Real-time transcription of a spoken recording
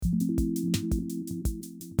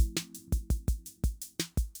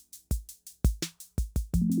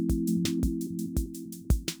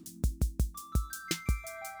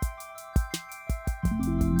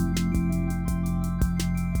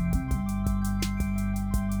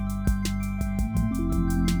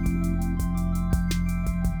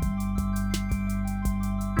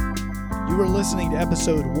are listening to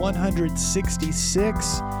episode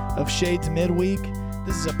 166 of Shades Midweek.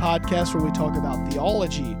 This is a podcast where we talk about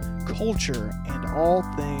theology, culture, and all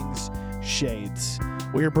things Shades.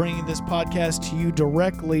 We are bringing this podcast to you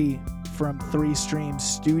directly from Three Streams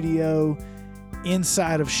Studio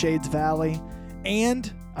inside of Shades Valley.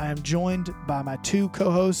 And I am joined by my two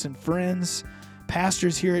co-hosts and friends,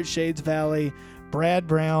 pastors here at Shades Valley, Brad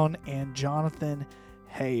Brown and Jonathan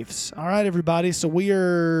Hafes. All right, everybody. So we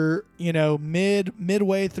are,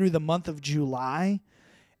 midway through the month of July.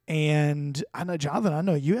 And I know, Jonathan, I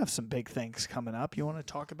know you have some big things coming up. You want to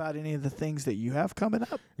talk about any of the things that you have coming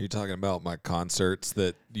up? You're talking about my concerts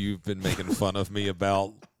that you've been making fun of me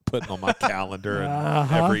about putting on my calendar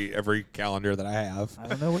and every calendar that I have. I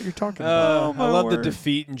don't know what you're talking about. I love the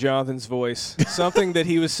defeat in Jonathan's voice. Something that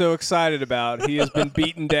he was so excited about. He has been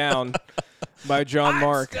beaten down by John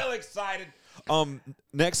Mark. I'm still excited.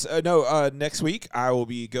 Next week I will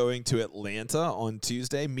be going to Atlanta on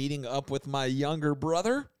Tuesday, meeting up with my younger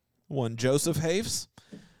brother, one Joseph Hafes,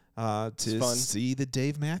 to see the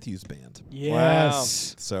Dave Matthews Band. Yes. Wow.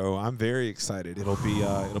 So I'm very excited. It'll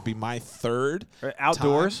be my third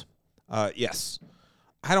outdoors. Yes.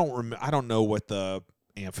 I don't know what the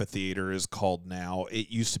amphitheater is called now. It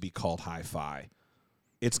used to be called Hi-Fi.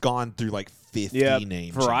 It's gone through like 50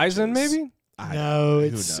 names. Verizon, changes. maybe. No,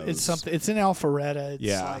 it's something. It's in Alpharetta. It's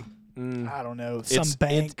yeah. I don't know, some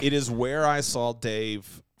bank. It is where I saw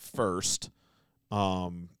Dave first,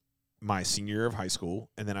 my senior year of high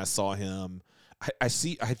school, and then I saw him. I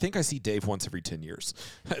think I see Dave once every 10 years,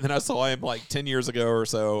 and then I saw him like 10 years ago or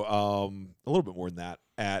so, a little bit more than that,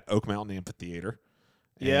 at Oak Mountain Amphitheater.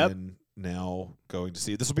 Yep. And now going to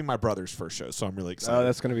see. This will be my brother's first show, so I'm really excited. Oh,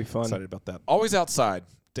 that's going to be fun. Excited about that. Always outside.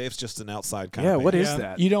 Dave's just an outside kind of band. What is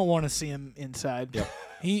that? You don't want to see him inside. Yep.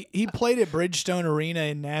 He played at Bridgestone Arena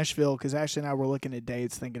in Nashville because Ashley and I were looking at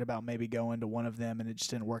dates, thinking about maybe going to one of them, and it just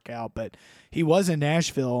didn't work out. But he was in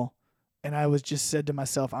Nashville, and I was just said to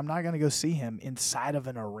myself, I'm not going to go see him inside of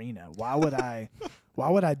an arena. Why would I? Why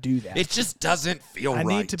would I do that? It just doesn't feel right. I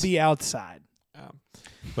need to be outside.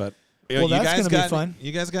 But well, that's going to be fun.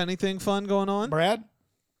 You guys got anything fun going on? Brad?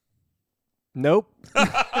 Nope.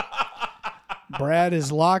 Brad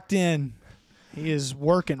is locked in. He is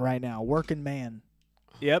working right now, working man.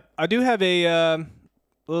 Yep. I do have a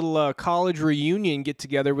little college reunion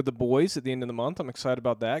get-together with the boys at the end of the month. I'm excited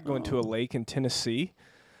about that. Going to a lake in Tennessee.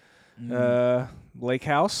 Lake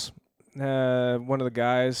house. One of the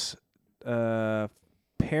guys'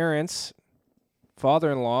 parents,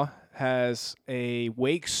 father-in-law, has a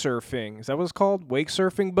wake surfing. Is that what it's called? Wake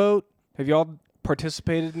surfing boat? Have y'all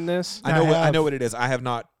participated in this? I know what it is. I have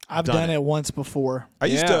not. I've done it once before. I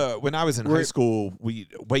used to, when I was in high school,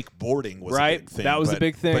 wakeboarding was a big thing. That was the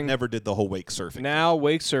big thing. But never did the whole wake surfing. Now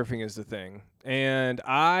wake surfing is the thing. And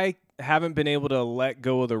I haven't been able to let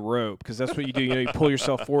go of the rope because that's what you do. You pull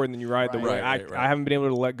yourself forward and then you ride the rope. Right. I haven't been able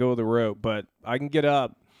to let go of the rope, but I can get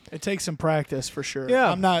up. It takes some practice for sure.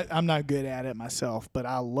 Yeah. I'm not good at it myself, but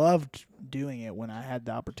I loved doing it when I had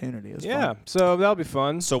the opportunity. It was fun. So that'll be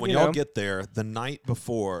fun. So when y'all get there, the night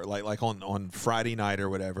before, like on Friday night or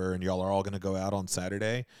whatever, and y'all are all going to go out on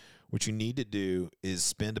Saturday, what you need to do is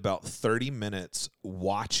spend about 30 minutes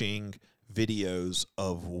watching videos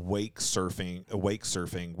of wake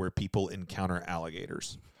surfing where people encounter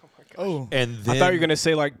alligators. Oh, And then, I thought you were going to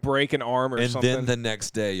say like break an arm or something. And then the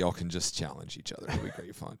next day, y'all can just challenge each other. It'll be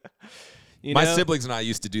great fun. My siblings and I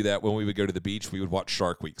used to do that when we would go to the beach. We would watch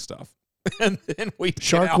Shark Week stuff. And then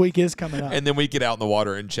Shark Week is coming up. And then we'd get out in the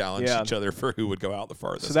water and challenge each other for who would go out the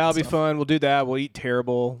farthest. So that'll be fun. We'll do that. We'll eat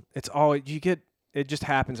terrible. It's all it just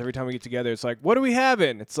happens every time we get together. It's like, what are we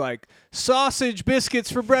having? It's like sausage biscuits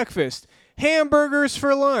for breakfast, hamburgers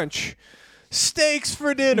for lunch, steaks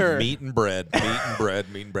for dinner. Meat and bread.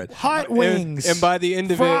 Hot wings. And by the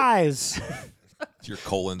end of fries. Your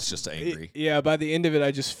colon's just angry. By the end of it,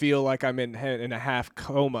 I just feel like I'm in a half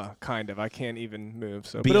coma, kind of. I can't even move.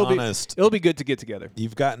 So, Be honest. It'll be good to get together.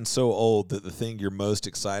 You've gotten so old that the thing you're most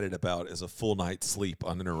excited about is a full night's sleep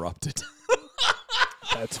uninterrupted.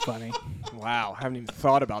 That's funny. Wow, haven't even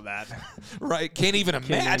thought about that. Right? Can't even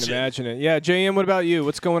imagine it. Yeah, JM, what about you?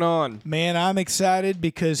 What's going on? Man, I'm excited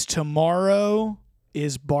because tomorrow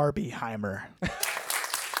is Barbieheimer.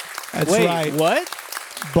 That's Wait, right. What?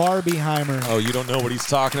 Barbieheimer. Oh, you don't know what he's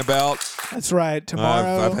talking about? That's right.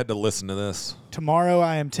 Tomorrow, I've had to listen to this. Tomorrow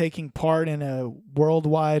I am taking part in a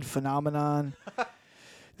worldwide phenomenon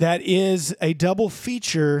that is a double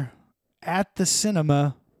feature at the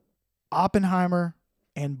cinema, Oppenheimer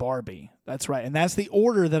and Barbie. That's right. And that's the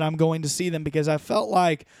order that I'm going to see them because I felt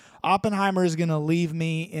like Oppenheimer is going to leave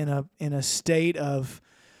me in a state of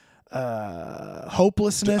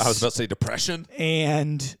hopelessness. I was about to say depression.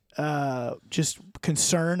 And just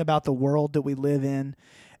concern about the world that we live in.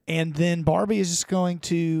 And then Barbie is just going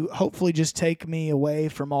to hopefully just take me away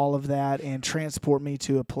from all of that and transport me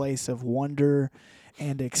to a place of wonder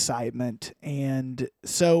and excitement. And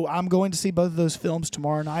so I'm going to see both of those films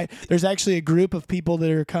tomorrow night. There's actually a group of people that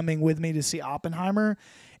are coming with me to see Oppenheimer.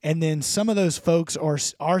 And then some of those folks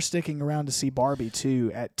are sticking around to see Barbie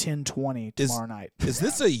too at 10:20 tomorrow night. Is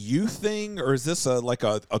this a you thing or is this a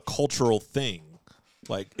cultural thing?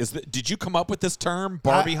 Like, did you come up with this term,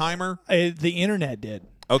 Barbieheimer? The internet did.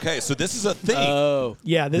 Okay, so this is a thing. Oh,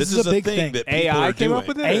 Yeah, this is a big thing. that people AI are came doing. up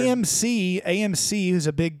with it. AMC, who's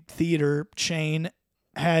a big theater chain,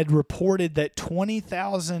 had reported that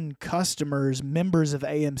 20,000 customers, members of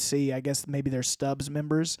AMC, I guess maybe they're Stubbs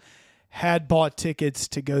members, had bought tickets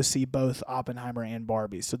to go see both Oppenheimer and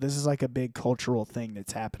Barbie. So this is like a big cultural thing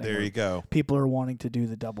that's happening. There where you go. People are wanting to do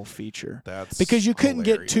the double feature. That's because you couldn't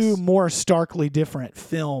get two hilarious. more starkly different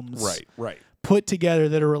films Right. put together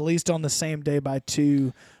that are released on the same day by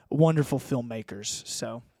two wonderful filmmakers.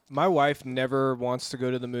 So My wife never wants to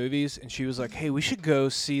go to the movies, and she was like, "Hey, we should go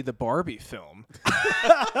see the Barbie film."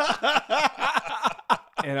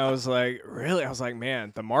 And I was like, "Really?" I was like,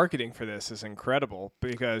 "Man, the marketing for this is incredible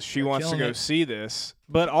because she wants to killing go it. see this."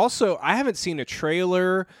 But also, I haven't seen a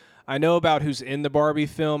trailer. I know about who's in the Barbie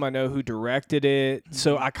film. I know who directed it.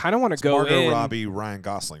 So I kind of want to go Margot in. Robbie, Ryan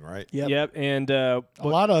Gosling, right? Yep. And a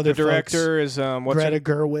lot of other the director is what's Greta her-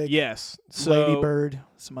 Gerwig, Yes. So, Lady Bird,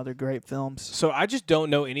 some other great films. So I just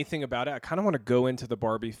don't know anything about it. I kind of want to go into the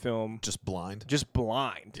Barbie film Just blind. just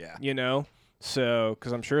blind. Yeah. You know? So,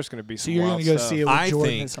 because I'm sure it's going to be some So you're wild going to go stuff. see it with I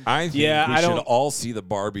Jordan think at some point. I think Yeah, we I should don't- all see the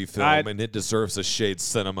Barbie film, I- and it deserves a Shade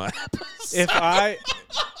Cinema. If I...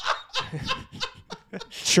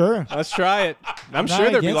 Sure. Let's try it. I'm not sure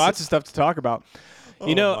there'd be against lots of stuff to talk about.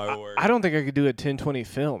 You know, my word. I don't think I could do a 10/20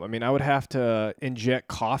 film. I mean, I would have to inject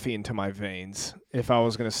coffee into my veins if I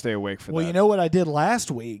was going to stay awake for Well, that. you know what I did last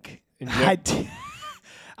week?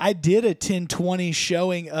 I did a 10/20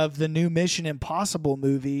 showing of the new Mission Impossible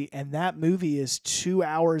movie, and that movie is 2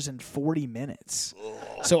 hours and 40 minutes.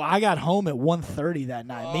 So I got home at 1:30 that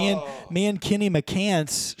night. Me and Kenny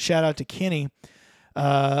McCants, shout out to Kenny,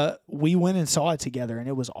 we went and saw it together, and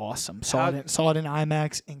it was awesome. Saw it in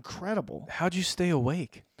IMAX. Incredible. How'd you stay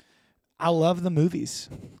awake? I love the movies.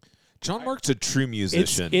 John Mark's a true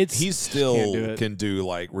musician. it's- He Can't do still it. can do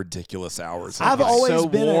like ridiculous hours. I've It's always so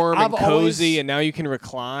been warm and I've cozy, always- and now you can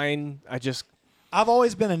recline. I've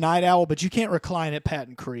always been a night owl, but you can't recline at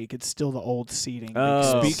Patton Creek. It's still the old seating.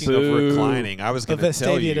 Oh, Speaking of boo. reclining, I was But going to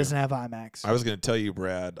tell Vestavia you. doesn't have IMAX. I was going to tell you,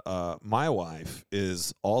 Brad. My wife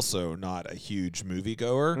is also not a huge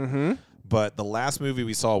moviegoer. Mm-hmm. But the last movie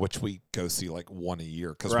we saw, which we go see like one a year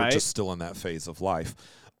because we're Right. just still in that phase of life.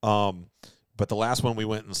 But the last one we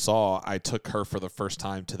went and saw, I took her for the first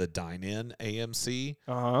time to the dine-in AMC.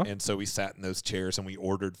 Uh-huh. And so we sat in those chairs and we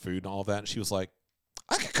ordered food and all that. And she was like,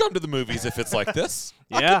 I could come to the movies if it's like this.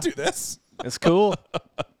 I Yeah. could do this. It's cool.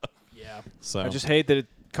 So I just hate that it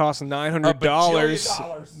costs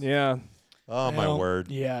 $900. Yeah. Oh, my Well, word.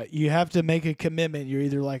 Yeah, you have to make a commitment. You're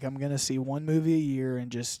either like, I'm going to see one movie a year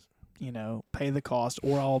and just, pay the cost,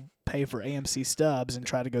 or I'll pay for AMC stubs and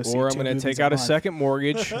try to go see Or I'm two going to movies take a out a month. second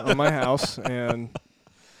mortgage on my house and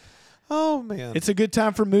Oh, man. It's a good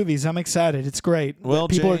time for movies. I'm excited. It's great. Well,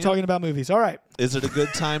 people are Jan- talking about movies. All right. Is it a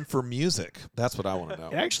good time for music? That's what I want to know.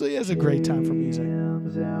 It actually is a great time for music.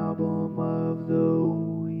 Album of the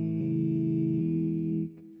week.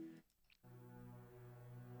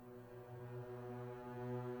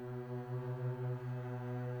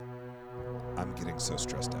 I'm getting so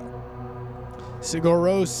stressed out. Sigur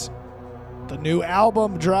Rós, the new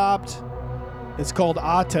album dropped. It's called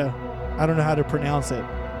Atta. I don't know how to pronounce it.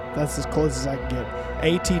 That's as close as I can get.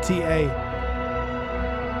 ATTA.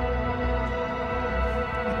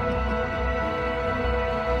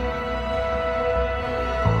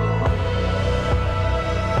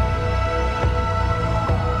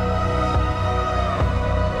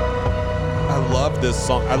 I love this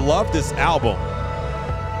song. I love this album.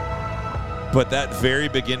 But that very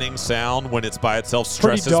beginning sound when it's by itself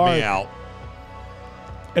Pretty stresses dark. me out.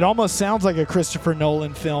 It almost sounds like a Christopher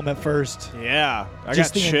Nolan film at first. yeah, I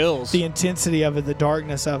Just got chills. The intensity of it, the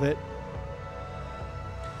darkness of it.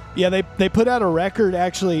 Yeah, they put out a record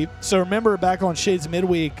actually. So remember back on Shades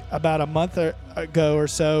Midweek about a month ago or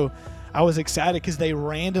so, I was excited because they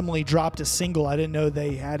randomly dropped a single. I didn't know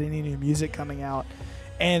they had any new music coming out.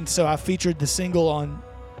 And so I featured the single on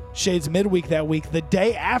Shades Midweek that week. The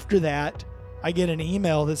day after that, I get an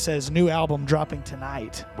email that says new album dropping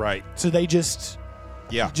tonight. Right. So they just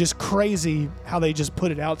Yeah. Just crazy how they just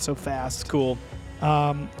put it out so fast. Cool.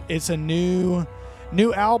 It's a new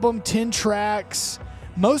album, 10 tracks,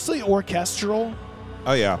 mostly orchestral.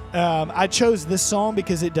 Oh yeah. I chose this song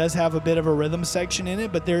because it does have a bit of a rhythm section in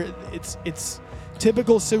it, but it's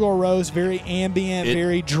typical Sigur Rós, very ambient,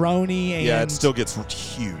 very droney, and Yeah, it still gets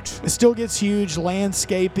huge. It still gets huge,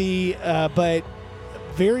 landscapey, but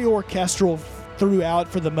very orchestral throughout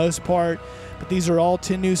for the most part. But these are all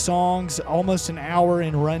 10 new songs, almost an hour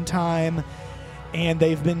in runtime, and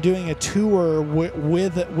they've been doing a tour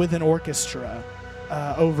with an orchestra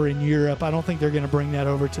over in Europe. I don't think they're going to bring that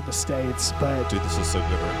over to the States, but Dude, this is so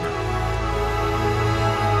good right here.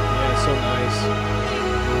 Yeah, so nice.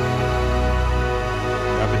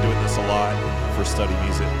 I've been doing this a lot for study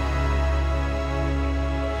music.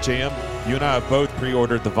 JM, you and I have both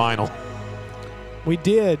pre-ordered the vinyl. we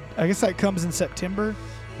did. I guess that comes in September.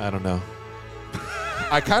 I don't know.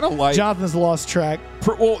 I kind of like Jonathan's lost track.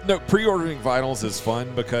 pre-ordering vinyls is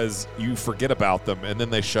fun because you forget about them and then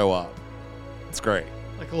they show up. It's great.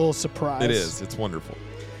 Like a little surprise. It is. It's wonderful.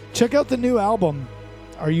 Check out the new album.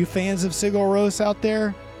 Are you fans of Sigur Rós out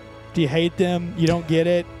there? Do you hate them? You don't get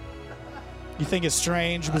it? You think it's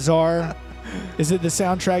strange, bizarre? Is it the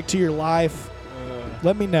soundtrack to your life?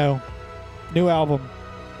 Let me know. New album.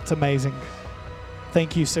 It's amazing.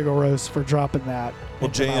 Thank you, Sigur Rós, for dropping that. Well,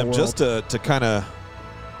 into my JM, world. just to kind of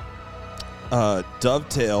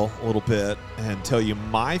dovetail a little bit and tell you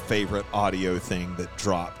my favorite audio thing that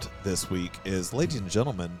dropped this week is, ladies and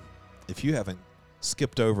gentlemen, if you haven't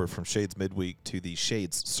skipped over from Shades Midweek to the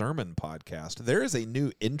Shades Sermon podcast, there is a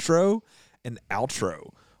new intro and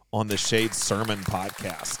outro on the Shades Sermon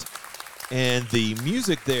podcast. And the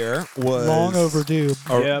music there was long overdue.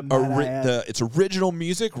 It's original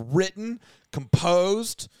music, written,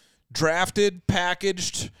 composed, drafted,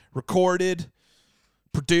 packaged, recorded,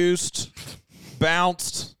 produced,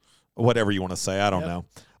 bounced, whatever you want to say. I don't know.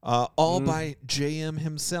 All by JM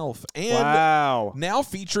himself. And Wow. now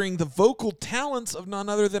featuring the vocal talents of none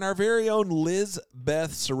other than our very own Liz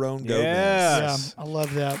Beth Cerrone Gomez. Yeah. Yeah, I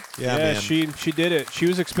love that. Yeah, Yeah, man. she did it. She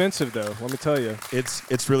was expensive though. Let me tell you.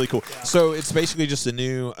 It's really cool. So it's basically just a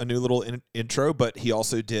new little intro, but he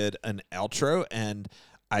also did an outro, and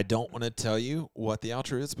I don't want to tell you what the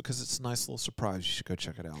outro is because it's a nice little surprise. You should go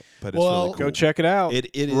check it out. But it's really cool. Go check it out. It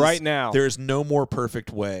is right now. There's no more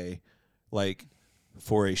perfect way, like,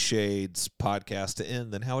 for a Shades podcast to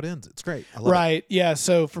end than how it ends. It's great. I love it. Right. Yeah.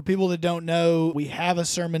 So for people that don't know, we have a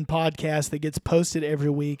sermon podcast that gets posted every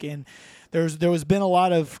week, and there was been a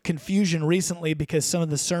lot of confusion recently because some of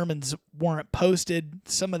the sermons weren't posted.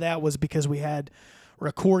 Some of that was because we had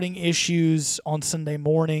recording issues on Sunday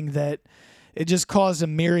morning that it just caused a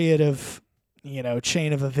myriad of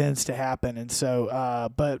chain of events to happen, and so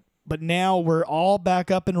but now we're all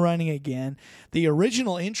back up and running again. The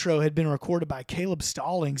original intro had been recorded by Caleb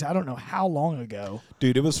Stallings. I don't know how long ago.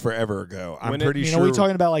 Dude, it was forever ago. I'm When it- pretty You sure. know, we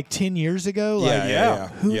talking about like 10 years ago? Like, Yeah.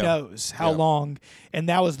 who Yeah. knows how Yeah. long? And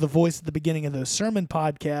that was the voice at the beginning of those sermon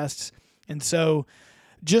podcasts. And so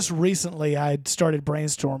just recently I had started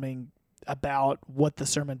brainstorming about what the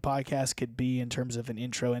sermon podcast could be in terms of an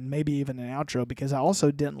intro and maybe even an outro, because I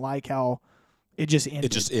also didn't like how it just ended.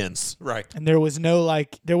 It just ends. Right. And there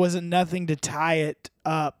wasn't nothing to tie it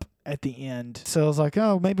up at the end. So I was like,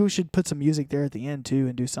 oh, maybe we should put some music there at the end too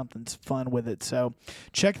and do something fun with it. So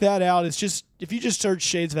check that out. It's just, if you just search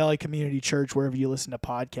Shades Valley Community Church wherever you listen to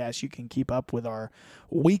podcasts, you can keep up with our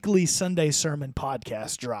weekly Sunday sermon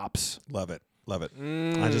podcast drops. Love it. Love it.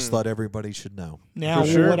 I just thought everybody should know. Now, For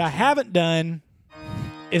sure. what I haven't done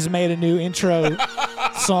is made a new intro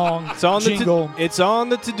song It's on jingle it's on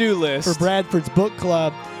the to-do list. for Bradford's Book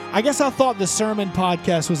Club. I guess I thought the sermon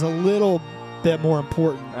podcast was a little bit more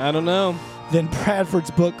important I don't know. than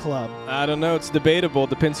Bradford's Book Club. I don't know. It's debatable.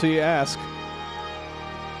 Depends who you ask.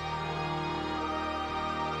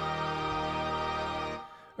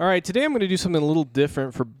 All right, today I'm going to do something a little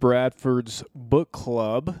different for Bradford's Book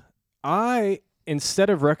Club. I, instead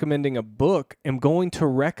of recommending a book, am going to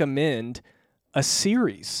recommend a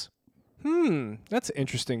series. That's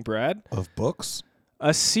interesting, Brad. Of books?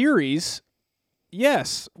 A series,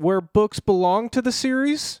 yes, where books belong to the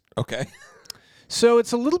series. Okay. So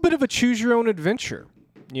it's a little bit of a choose your own adventure.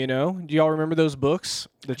 You know, do y'all remember those books?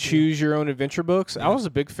 The choose your own adventure books? I was a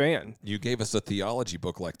big fan. You gave us a theology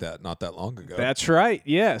book like that not that long ago. That's right.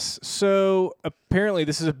 Yes. So apparently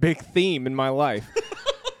this is a big theme in my life.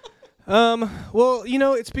 Well,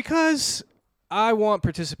 it's because I want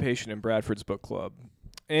participation in Bradford's Book Club.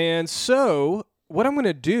 And so what I'm going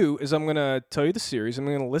to do is I'm going to tell you the series. I'm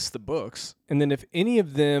going to list the books. And then if any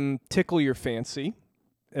of them tickle your fancy,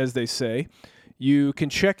 as they say, you can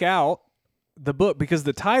check out the book because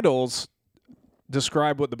the titles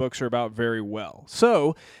describe what the books are about very well.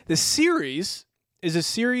 So the series is a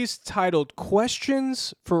series titled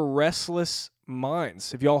Questions for Restless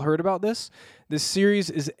Minds. Have you all heard about this? This series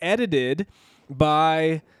is edited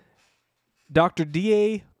by Dr.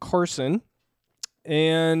 D.A. Carson,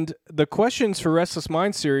 and the Questions for Restless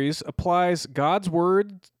Minds series applies God's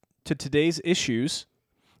Word to today's issues.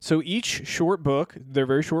 So each short book, they're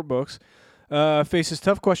very short books, faces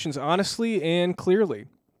tough questions honestly and clearly.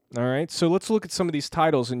 All right, so let's look at some of these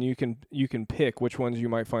titles, and you can pick which ones you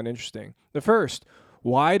might find interesting. The first,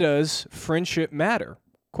 why does friendship matter?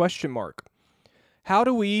 Question mark. How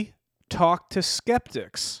do we talk to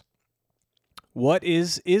skeptics? What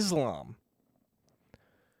is Islam?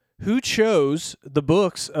 Who chose the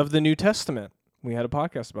books of the New Testament? We had a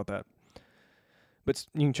podcast about that. But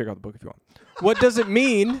you can check out the book if you want. What does it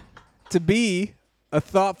mean to be a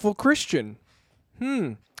thoughtful Christian?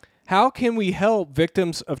 How can we help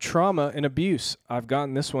victims of trauma and abuse? I've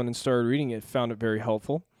gotten this one and started reading it, found it very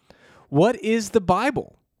helpful. What is the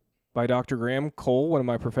Bible? By Dr. Graham Cole, one of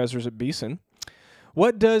my professors at Beeson.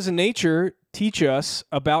 What does nature teach us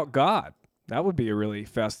about God? That would be a really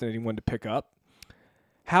fascinating one to pick up.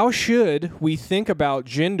 How should we think about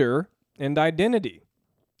gender and identity?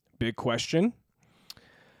 Big question.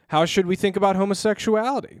 How should we think about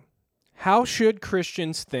homosexuality? How should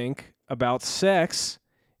Christians think about sex?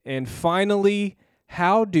 And finally,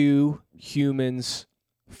 how do humans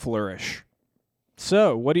flourish?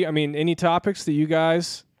 So, any topics that you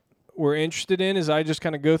guys were interested in as I just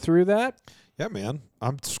kind of go through that? Yeah, man.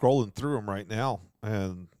 I'm scrolling through them right now,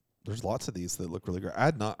 and there's lots of these that look really great. I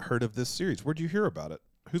had not heard of this series. Where'd you hear about it?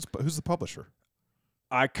 Who's the publisher?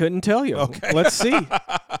 I couldn't tell you. Okay. Let's see.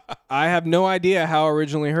 I have no idea how I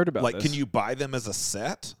originally heard about this. Can you buy them as a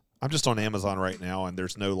set? I'm just on Amazon right now, and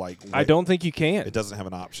there's no I don't think you can. It doesn't have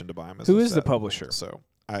an option to buy them as Who a is set. the publisher? So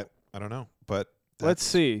I don't know, but Let's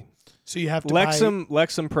see. So you have to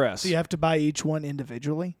Lexham Press. So you have to buy each one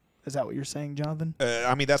individually. Is that what you're saying, Jonathan?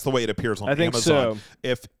 that's the way it appears on I think Amazon. so.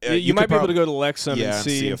 If you might be able to go to Lexham and and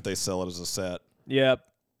see if they sell it as a set. Yep.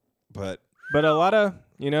 But a lot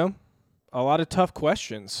of tough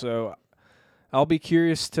questions. So I'll be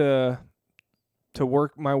curious to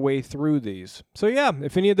work my way through these. So yeah,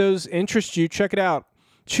 if any of those interest you, check it out.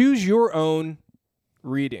 Choose your own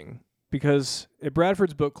reading, because at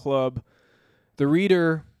Bradford's Book Club, the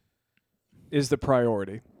reader is the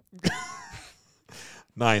priority.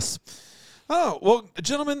 nice. Oh, well,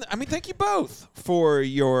 gentlemen, thank you both for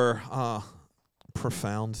your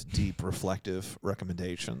profound, deep, reflective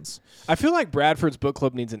recommendations. I feel like Bradford's Book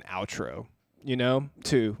Club needs an outro,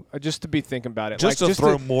 too. Just to be thinking about it. Just to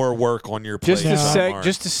throw more work on your plate.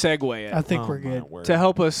 Just to segue it. I think we're good. To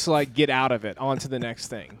help us get out of it onto the next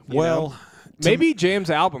thing. Well, maybe James'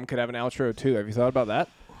 album could have an outro too. Have you thought about that?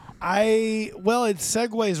 It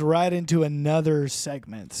segues right into another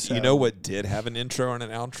segment. So. You know what did have an intro and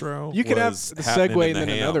an outro? You could have the segue and then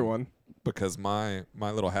another one. Because my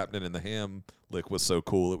little Happening in the Ham lick was so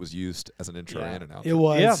cool, it was used as an intro and an outro. It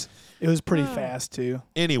was. Yeah. It was pretty fast, too.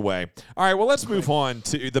 Anyway, all right, well, let's move on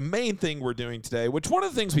to the main thing we're doing today, which one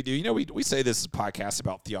of the things we do, we say this is a podcast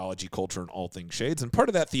about theology, culture, and all things shades, and part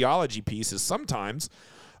of that theology piece is sometimes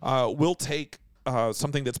we'll take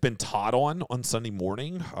something that's been taught on Sunday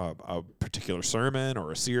morning, a particular sermon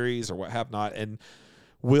or a series or what have not, and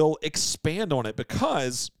we'll expand on it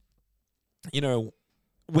because,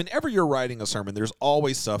 whenever you're writing a sermon, there's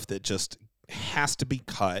always stuff that just has to be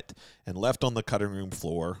cut and left on the cutting room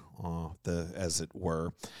floor, as it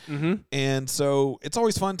were. Mm-hmm. And so it's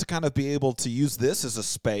always fun to kind of be able to use this as a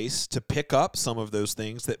space to pick up some of those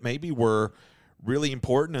things that maybe were really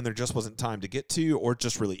important and there just wasn't time to get to, or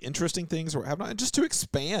just really interesting things or have not, and just to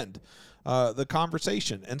expand the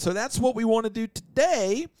conversation. And so that's what we want to do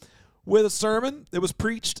today with a sermon that was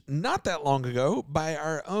preached not that long ago by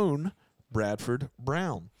our own Bradford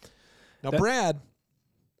Brown. Now, Brad,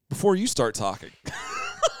 before you start talking,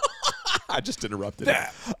 I just interrupted.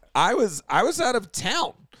 I was out of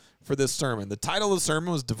town for this sermon. The title of the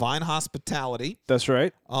sermon was Divine Hospitality. That's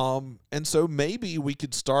right. And so maybe we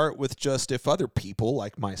could start with just if other people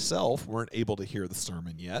like myself weren't able to hear the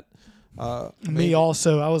sermon yet. Me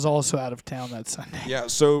also. I was also out of town that Sunday. Yeah,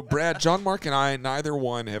 so Brad, John Mark, and I, neither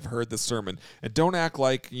one have heard the sermon. And don't act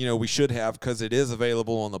like, we should have, because it is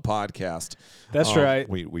available on the podcast. That's right.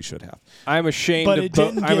 We should have. I'm ashamed but it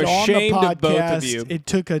didn't get on the podcast. Of both of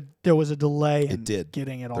you. There was a delay in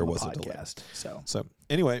getting it on there the was podcast. A delay. So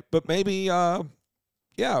anyway, but maybe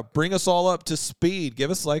bring us all up to speed.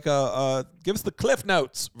 Give us give us the Cliff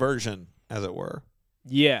Notes version, as it were.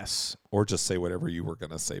 Yes. Or just say whatever you were going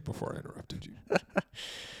to say before I interrupted you.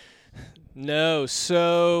 No.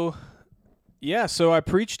 So I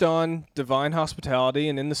preached on divine hospitality,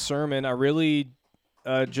 and in the sermon, I really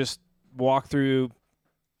just walked through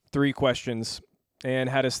 3 questions and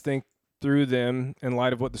had us think through them in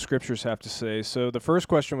light of what the scriptures have to say. So the first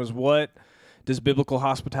question was, what does biblical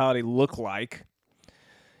hospitality look like?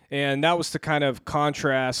 And that was to kind of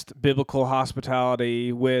contrast biblical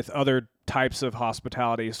hospitality with other types of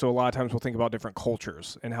hospitality. So a lot of times we'll think about different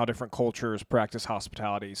cultures and how different cultures practice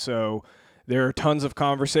hospitality. So there are tons of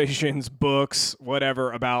conversations, books,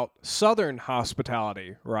 whatever, about Southern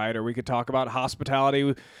hospitality, right? Or we could talk about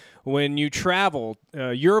hospitality when you travel,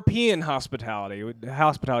 European hospitality in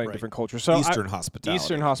different cultures. So Eastern hospitality.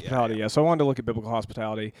 Eastern hospitality, yeah. So I wanted to look at biblical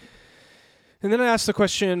hospitality. And then I asked the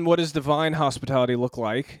question, what does divine hospitality look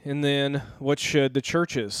like? And then what should the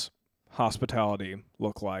church's hospitality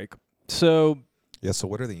look like? So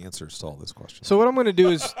what are the answers to all those questions? So what I'm going to do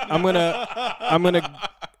is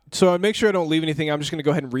so I make sure I don't leave anything. I'm just going to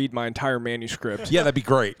go ahead and read my entire manuscript. Yeah, that'd be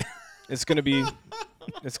great. It's going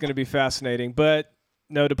to be fascinating. But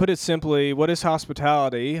no, to put it simply, what is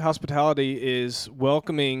hospitality? Hospitality is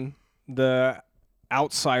welcoming the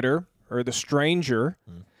outsider or the stranger,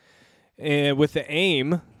 and with the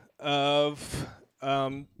aim of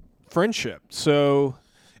friendship. So,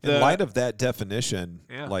 in light of that definition,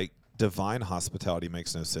 Yeah. like divine hospitality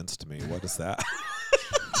makes no sense to me. What is that?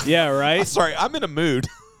 yeah, right. Sorry, I'm in a mood.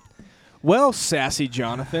 Well, sassy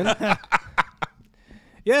Jonathan.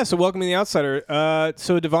 Yeah, so welcoming the outsider.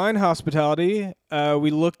 So divine hospitality,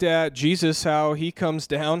 we looked at Jesus, how he comes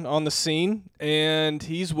down on the scene, and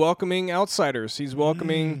he's welcoming outsiders. He's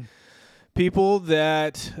welcoming people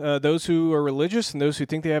that those who are religious and those who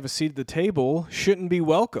think they have a seat at the table shouldn't be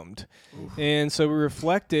welcomed. And so we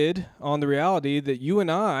reflected on the reality that you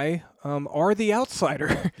and I are the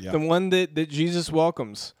outsider, Yeah. the one that Jesus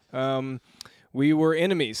welcomes. We were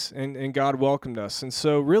enemies, and God welcomed us. And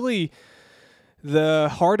so really, the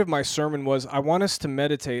heart of my sermon was I want us to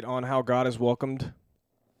meditate on how God has welcomed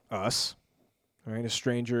us, right, as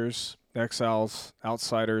strangers, exiles,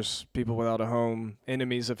 outsiders, people without a home,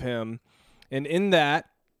 enemies of him. And in that,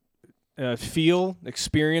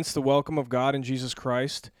 experience the welcome of God in Jesus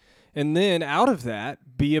Christ. And then out of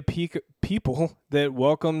that, be a people that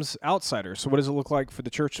welcomes outsiders. So what does it look like for the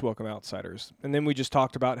church to welcome outsiders? And then we just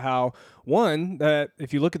talked about how, one, that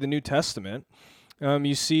if you look at the New Testament,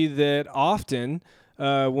 you see that often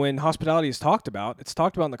when hospitality is talked about, it's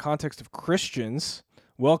talked about in the context of Christians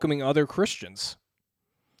welcoming other Christians.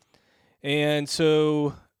 And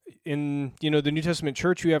so in the New Testament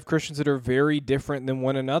church, you have Christians that are very different than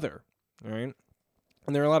one another, right?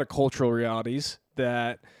 And there are a lot of cultural realities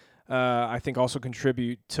that I think also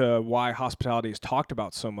contribute to why hospitality is talked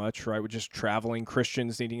about so much, right? With just traveling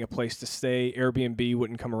Christians needing a place to stay. Airbnb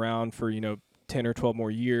wouldn't come around for, 10 or 12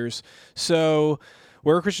 more years. So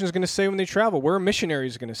where are Christians going to stay when they travel? Where are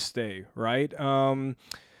missionaries going to stay, right?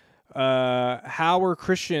 How are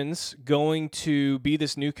Christians going to be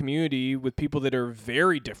this new community with people that are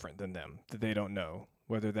very different than them, that they don't know?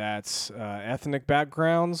 Whether that's ethnic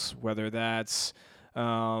backgrounds, whether that's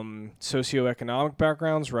socioeconomic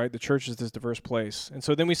backgrounds, right? The church is this diverse place. And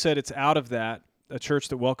so then we said it's out of that, a church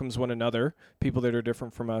that welcomes one another, people that are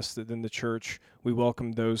different from us, that in the church we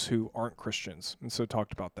welcome those who aren't Christians. And so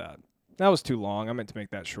talked about that. That was too long. I meant to make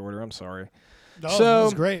that shorter. I'm sorry. No, So- that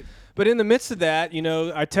was great. But in the midst of that,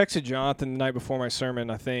 I texted Jonathan the night before my sermon,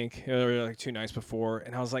 I think, or like 2 nights before,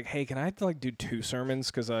 and I was like, hey, can I do 2 sermons?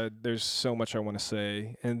 Because there's so much I want to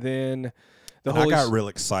say. And then the And I Holy got real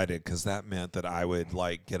excited because that meant that I would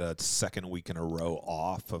get a second week in a row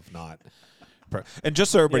off of not. And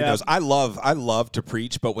just so everybody Yeah. knows, I love to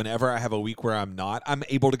preach, but whenever I have a week where I'm not, I'm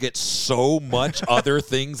able to get so much other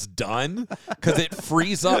things done because it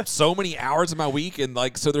frees up so many hours of my week. And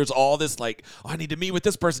so there's all this I need to meet with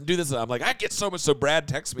this person, do this. And I'm like, I get so much. So Brad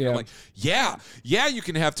texts me. Yeah. I'm like, yeah, you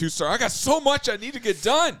can have 2 stars. I got so much I need to get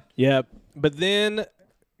done. Yeah, but then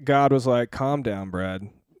God was like, calm down, Brad.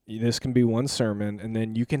 This can be 1 sermon, and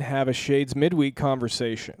then you can have a Shades midweek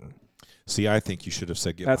conversation. See, I think you should have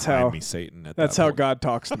said, "Get That's behind how- me, Satan." That's how God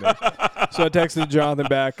talks to me. So I texted Jonathan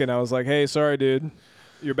back, and I was like, hey, sorry, dude.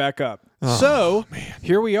 You're back up. So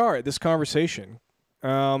here we are at this conversation.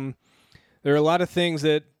 There are a lot of things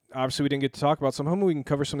that obviously we didn't get to talk about. So I'm hoping we can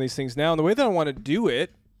cover some of these things now. And the way that I want to do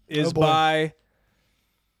it is Oh, boy. by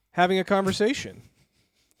having a conversation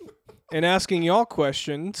and asking y'all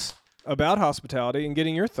questions about hospitality and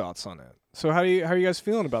getting your thoughts on it. So how are you guys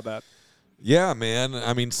feeling about that? Yeah, man.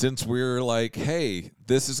 I mean, since we're hey,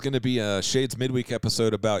 this is going to be a Shades Midweek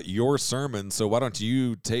episode about your sermon, so why don't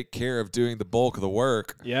you take care of doing the bulk of the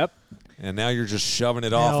work? Yep. And now you're just shoving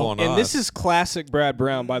it off on us. And this is classic Brad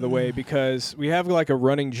Brown, by the way, because we have like a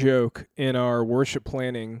running joke in our worship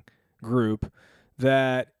planning group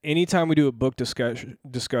that anytime we do a book discussion,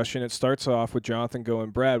 it starts off with Jonathan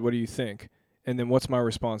going, Brad, what do you think? And then what's my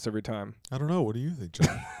response every time? I don't know. What do you think,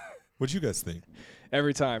 John? What do you guys think?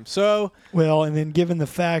 Every time. So, Well, and then given the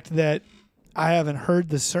fact that I haven't heard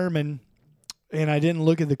the sermon and I didn't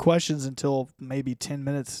look at the questions until maybe 10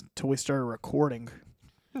 minutes till we started recording,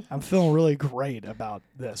 I'm feeling really great about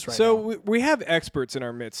this right now. we have experts in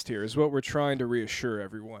our midst here is what we're trying to reassure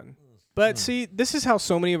everyone. But see, this is how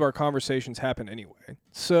so many of our conversations happen anyway.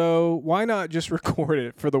 So why not just record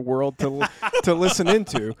it for the world to listen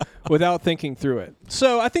into without thinking through it?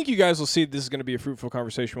 So I think you guys will see this is going to be a fruitful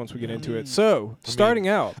conversation once we get into it. So starting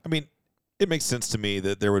out. I mean, it makes sense to me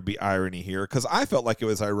that there would be irony here because I felt like it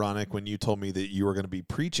was ironic when you told me that you were going to be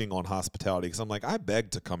preaching on hospitality because I'm like, I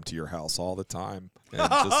beg to come to your house all the time. And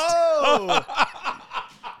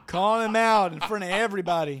Calling him out in front of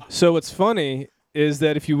everybody. So what's funny is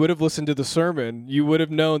that if you would have listened to the sermon, you would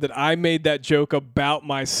have known that I made that joke about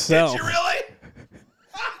myself. Did you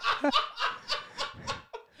really?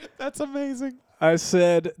 That's amazing. I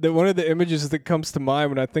said that one of the images that comes to mind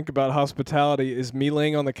when I think about hospitality is me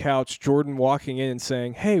laying on the couch, Jordan walking in and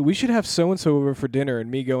saying, hey, we should have so-and-so over for dinner, and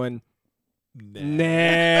me going,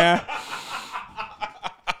 nah.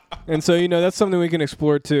 And so, that's something we can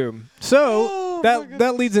explore too. So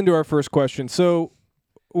that leads into our first question. So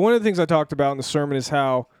one of the things I talked about in the sermon is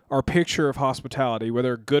how our picture of hospitality,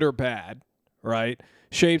 whether good or bad, right,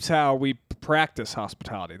 shapes how we practice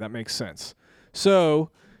hospitality. That makes sense. So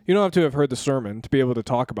you don't have to have heard the sermon to be able to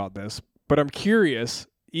talk about this, but I'm curious,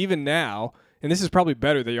 even now, and this is probably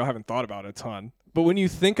better that y'all haven't thought about it a ton, but when you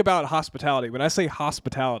think about hospitality, when I say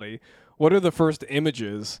hospitality, what are the first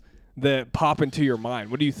images that pop into your mind?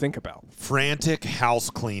 What do you think about? Frantic house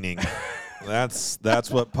cleaning. That's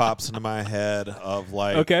what pops into my head of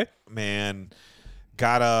like, Okay. Man,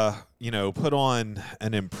 gotta, put on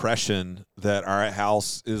an impression that our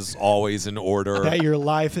house is always in order. That your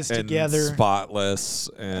life is and together. spotless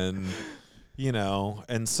and,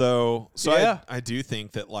 and so Yeah. I do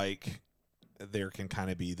think that like there can kind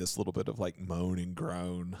of be this little bit of like moan and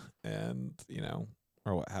groan and,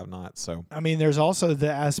 or what have not. So, I mean, there's also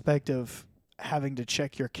the aspect of having to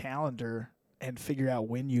check your calendar and figure out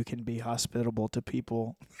when you can be hospitable to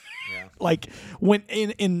people. yeah. Like when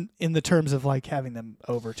in the terms of like having them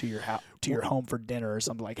over to your house, to your home for dinner or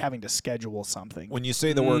something, like having to schedule something. When you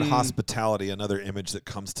say the word hospitality, another image that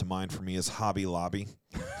comes to mind for me is Hobby Lobby.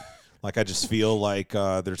 Like I just feel like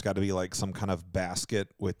there's got to be like some kind of basket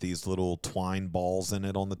with these little twine balls in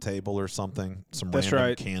it on the table or something. Some That's random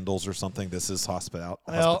right. candles or something. This is Well,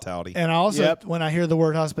 hospitality. And I also, Yep. when I hear the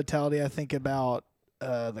word hospitality, I think about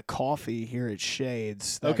the coffee here at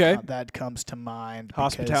Shades. Okay. That comes to mind.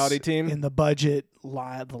 because Hospitality team? In the budget, the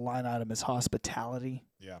line item is hospitality,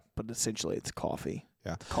 Yeah. but essentially it's coffee.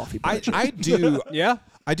 Yeah. Coffee budget. I do Yeah.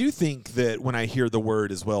 I do think that when I hear the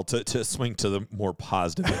word as well, to swing to the more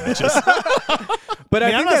positive images. But I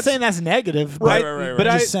mean, I'm think not that's saying that's negative, Right, but, right. I'm But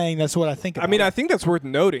just saying that's what I think about. I think that's worth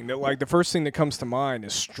noting that like the first thing that comes to mind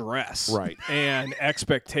is stress, Right. and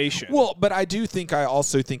expectation. Well, but I do think I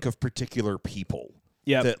also think of particular people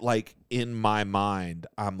yeah, that like in my mind,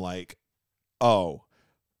 I'm like, oh,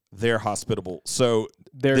 they're hospitable. So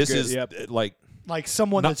they're this good. is Yep. like like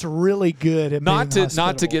someone not- that's really good at not being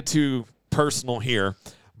to get too personal here,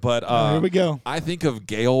 but here we go. I think of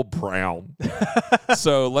Gail Brown.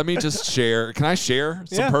 So let me just share. Can I share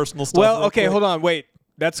some Yeah. personal stuff? Well, real okay, quick? hold on, wait.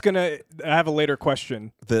 I have a later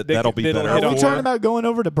question. That'll be that'll better. hit Are we on talking more. about going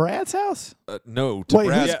over to Brad's house? No, to Wait,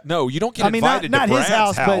 Brad's. who's- No, you don't get I mean, invited not to his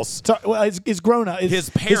Brad's house, but well, his grown up, His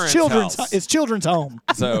parents' children's house. his children's home.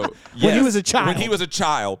 So When he yes, was a child. When he was a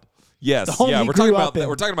child. Yes. The home Yeah, he we're talking grew about up in.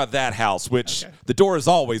 we're talking about that house, which the door is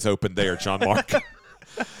always open there, John Mark.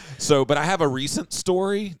 So, but I have a recent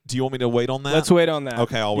story. Do you want me to wait on that? Let's wait on that.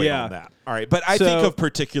 Okay, I'll wait Yeah. on that. All right, but I So- think of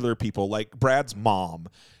particular people like Brad's mom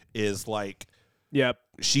is like Yep.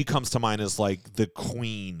 she comes to mind as like the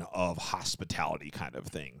queen of hospitality kind of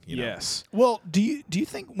thing. You know? Yes. Well, do you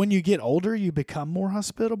think when you get older you become more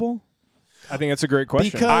hospitable? I think that's a great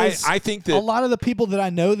question. Because I think a that lot of the people that I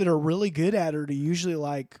know that are really good at it are usually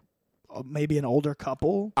like maybe an older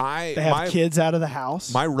couple. They have kids out of the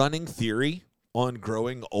house. my running theory on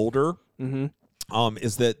growing older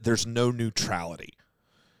is that there's no neutrality.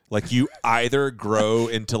 Like you either grow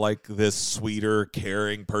into like this sweeter,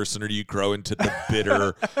 caring person, or you grow into the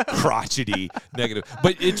bitter, crotchety, negative.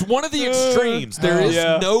 But it's one of the extremes. There is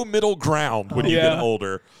Yeah. no middle ground when you get Yeah.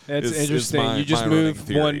 older. That's is interesting. my- You just my running move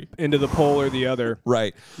theory. one into the pole or the other.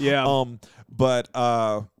 Right. Yeah. But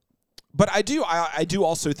But I do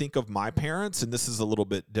also think of my parents, and this is a little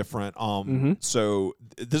bit different. So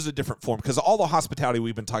this is a different form because all the hospitality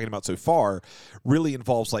we've been talking about so far really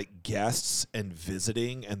involves like guests and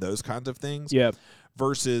visiting and those kinds of things. Yep.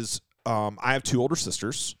 Versus, I have 2 older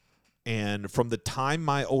sisters, and from the time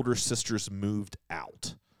my older sisters moved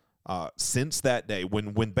out, since that day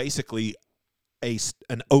when basically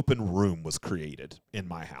an open room was created in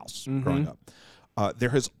my house growing up, there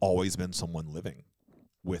has always been someone living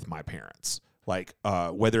with my parents, like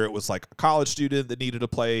whether it was like a college student that needed a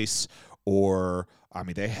place, or I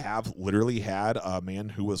mean, they have literally had a man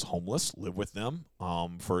who was homeless live with them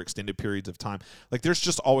for extended periods of time. Like, there's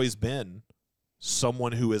just always been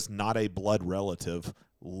someone who is not a blood relative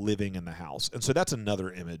living in the house, and so that's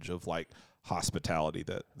another image of like hospitality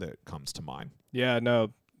that comes to mind. Yeah,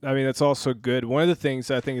 no, I mean, that's also good. One of the things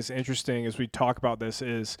that I think is interesting as we talk about this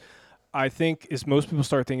is, I think as most people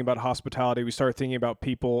start thinking about hospitality, we start thinking about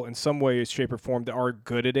people in some way, shape, or form that are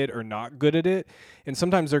good at it or not good at it. And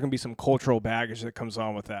sometimes there can be some cultural baggage that comes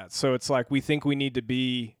on with that. So it's like we think we need to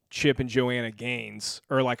be Chip and Joanna Gaines,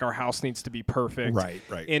 or like our house needs to be perfect Right.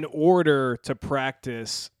 in order to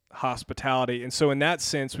practice hospitality. And so in that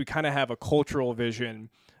sense, we kind of have a cultural vision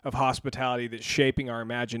of hospitality that's shaping our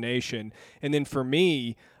imagination. And then for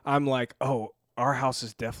me, I'm like, oh, our house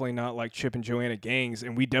is definitely not like Chip and Joanna Gaines,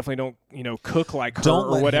 and we definitely don't, cook like her Don't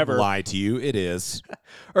or let whatever. him lie to you. It is.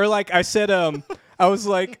 Or like I said, I was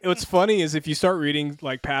like, what's funny is if you start reading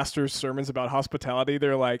like pastors' sermons about hospitality,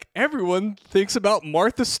 they're like, everyone thinks about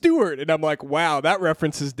Martha Stewart, and I'm like, wow, that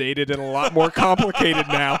reference is dated and a lot more complicated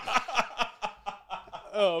now.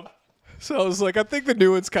 So I was like, I think the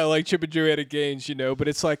new one's kind of like Chip and Joanna Gaines, but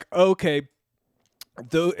it's like, okay.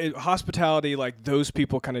 Though hospitality, like those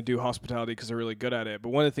people kind of do hospitality because they're really good at it. But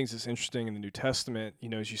one of the things that's interesting in the New Testament,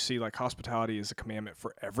 is you see like hospitality is a commandment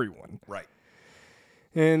for everyone. Right.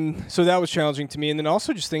 And so that was challenging to me. And then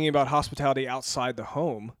also just thinking about hospitality outside the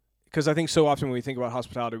home, because I think so often when we think about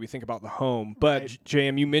hospitality, we think about the home. But Right.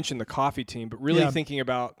 JM, you mentioned the coffee team, but really Yeah. thinking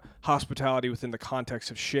about hospitality within the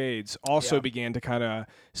context of Shades also began to kind of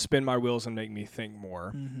spin my wheels and make me think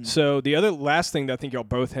more. So the last thing that I think y'all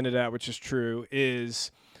both hinted at, which is true,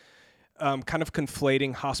 is kind of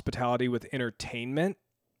conflating hospitality with entertainment.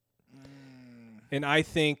 And I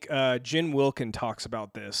think Jen Wilkin talks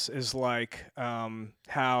about this, is like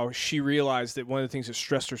how she realized that one of the things that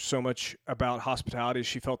stressed her so much about hospitality is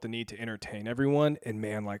she felt the need to entertain everyone. And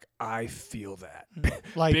man, like I feel that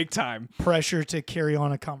Like big time. pressure to carry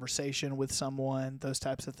on a conversation with someone, those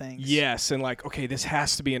types of things. Yes, and like, okay, this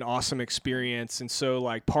has to be an awesome experience. And so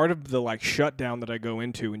like part of the like shutdown that I go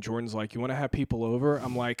into, and Jordan's like, you want to have people over?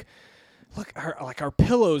 I'm like, look, our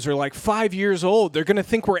pillows are like 5 years old. They're gonna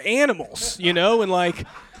think we're animals, and like,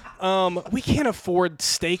 we can't afford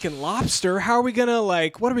steak and lobster. How are we gonna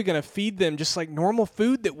what are we gonna feed them? Just like normal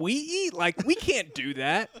food that we eat? Like, we can't do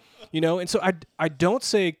that, And so I don't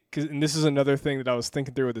say, and this is another thing that I was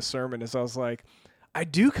thinking through with the sermon, is I was like, I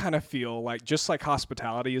do kind of feel like just like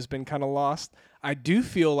hospitality has been kind of lost, I do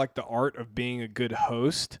feel like the art of being a good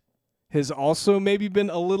host has also maybe been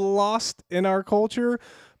a little lost in our culture.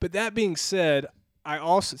 But that being said, I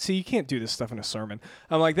also see you can't do this stuff in a sermon.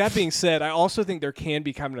 I'm like, that being said, I also think there can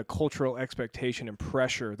be kind of a cultural expectation and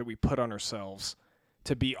pressure that we put on ourselves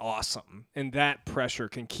to be awesome. And that pressure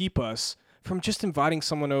can keep us from just inviting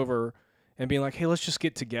someone over and being like, hey, let's just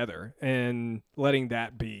get together, and letting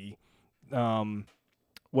that be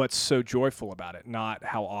what's so joyful about it, not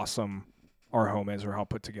how awesome our home is or how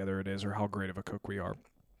put together it is or how great of a cook we are.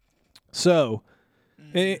 So,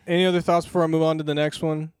 any other thoughts before I move on to the next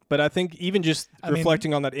one? But I think even just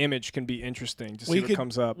reflecting on that image can be interesting to see what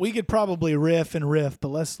comes up. We could probably riff, but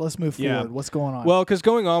let's move forward. Yeah. What's going on? Well, because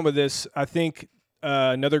going on with this, I think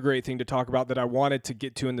another great thing to talk about that I wanted to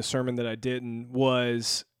get to in the sermon that I didn't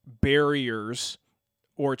was barriers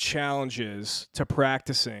or challenges to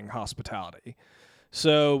practicing hospitality.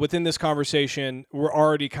 So within this conversation, we're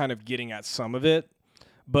already kind of getting at some of it,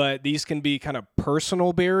 but these can be kind of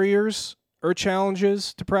personal barriers or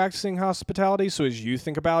challenges to practicing hospitality. So as you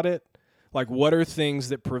think about it, like what are things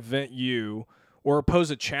that prevent you or pose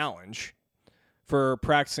a challenge for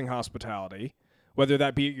practicing hospitality, whether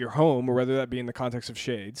that be at your home or whether that be in the context of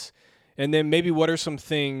Shades? And then maybe what are some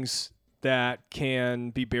things that can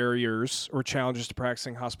be barriers or challenges to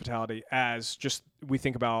practicing hospitality as just we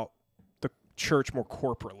think about the church more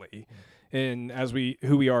corporately and as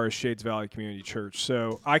who we are as Shades Valley Community Church.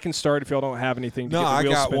 So I can start if y'all don't have anything to No, get the I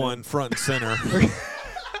wheels got spinning. one front and center.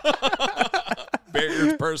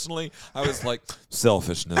 Barriers personally, I was like,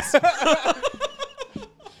 selfishness.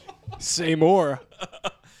 Say more.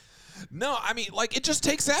 No, I mean, like, it just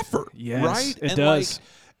takes effort. Yes, right? it and does.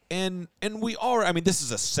 And we are, I mean, this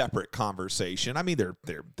is a separate conversation. I mean, they're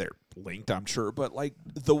linked, I'm sure, but like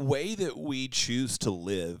the way that we choose to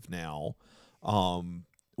live now,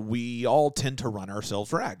 we all tend to run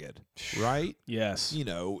ourselves ragged, right? Yes. You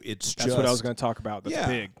know, it's That's just what I was going to talk about. That's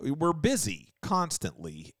big. we're busy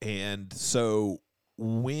constantly. And so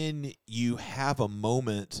when you have a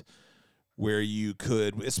moment where you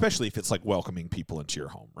could, especially if it's like welcoming people into your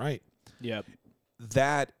home, right? Yep.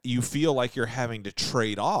 That you feel like you're having to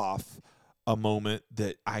trade off a moment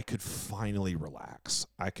that I could finally relax.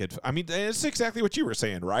 I mean, it's exactly what you were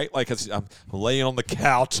saying, right? Like I'm laying on the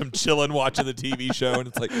couch, I'm chilling, watching the TV show, and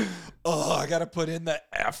it's like, oh, I got to put in the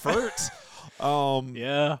effort.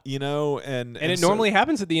 Yeah. You know, and it so, normally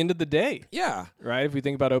happens at the end of the day, yeah. right? If we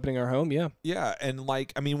think about opening our home, yeah. Yeah, and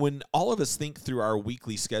like, I mean, when all of us think through our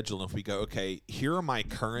weekly schedule, and if we go, okay, here are my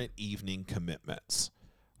current evening commitments,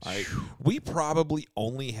 right? We probably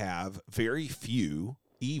only have very few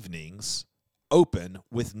evenings open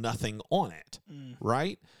with nothing on it,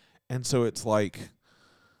 right? And so it's like,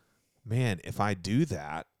 man, if I do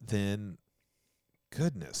that, then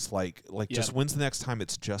goodness, like just when's the next time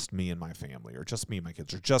it's just me and my family, or just me and my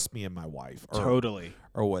kids, or just me and my wife, or, Totally.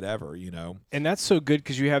 or whatever, you know? And that's so good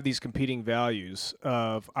because you have these competing values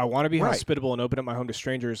of I want to be Right. hospitable and open up my home to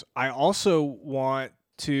strangers. I also want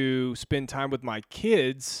to spend time with my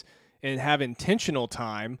kids and have intentional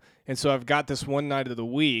time. And so I've got this one night of the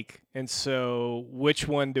week. And so which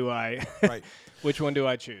one do I Right. which one do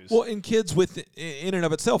I choose? Well, and kids in and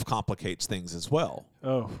of itself complicates things as well.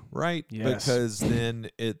 Oh, Right? Yes. Because then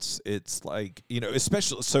it's like, you know,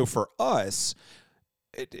 especially so for us,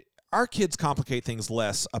 our kids complicate things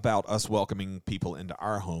less about us welcoming people into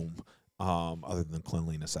our home, other than the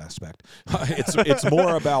cleanliness aspect. It's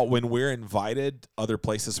more about when we're invited other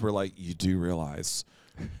places, we're like, you do realize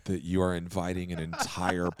that you are inviting an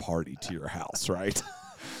entire party to your house, right?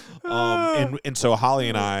 And so Holly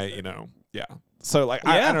and I, you know, yeah. So like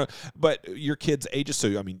I don't know, but your kids' ages.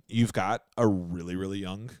 So I mean, you've got a really, really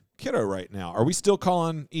young kiddo right now. Are we still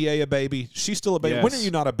calling EA a baby? She's still a baby. Yes. When are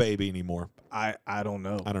you not a baby anymore? I don't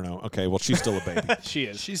know. I don't know. Okay, well she's still a baby. She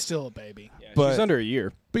is. She's still a baby. Yeah, but- she's under a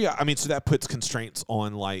year. But yeah, I mean, so that puts constraints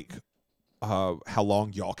on like how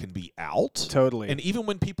long y'all can be out. Totally. And even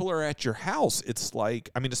when people are at your house, it's like,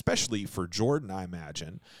 I mean, especially for Jordan, I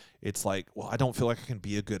imagine, it's like, well, I don't feel like I can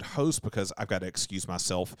be a good host because I've got to excuse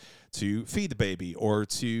myself to feed the baby or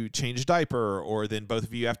to change a diaper, or then both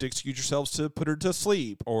of you have to excuse yourselves to put her to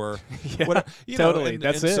sleep, or whatever. You totally.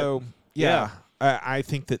 know, That's it. So, yeah. I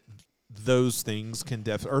think that those things can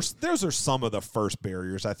those are some of the first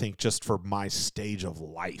barriers, I think, just for my stage of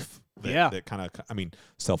life. That kind of, I mean,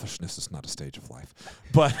 selfishness is not a stage of life,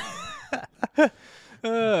 but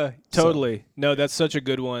Totally. No, that's such a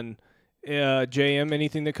good one. JM,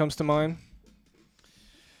 anything that comes to mind?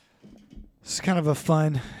 It's kind of a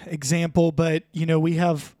fun example, but you know, we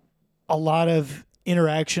have a lot of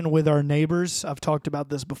interaction with our neighbors. I've talked about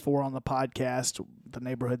this before on the podcast. The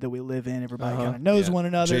neighborhood that we live in, everybody kind of knows one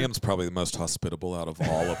another. JM's probably the most hospitable out of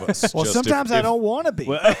all of us. Well, sometimes I don't want to be.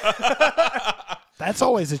 That's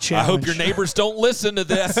always a I challenge. hope your neighbors don't listen to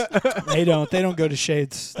this. They don't. They don't go to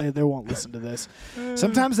Shades. They won't listen to this.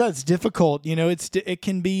 Sometimes that's difficult. You know, it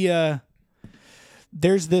can be.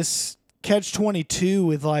 There's this catch-22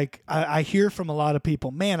 with like I hear from a lot of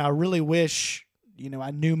people. Man, I really wish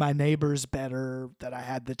I knew my neighbors better. That I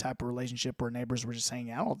had the type of relationship where neighbors were just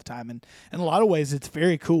hanging out all the time. And in a lot of ways, it's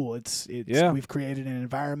very cool. We've created an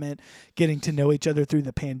environment, getting to know each other through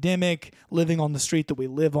the pandemic, living on the street that we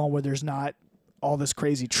live on, where there's not all this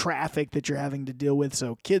crazy traffic that you're having to deal with.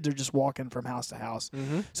 So kids are just walking from house to house.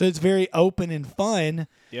 Mm-hmm. So it's very open and fun.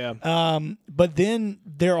 Yeah. But then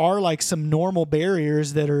there are like some normal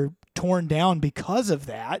barriers that are torn down because of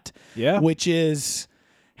that. Yeah. Which is,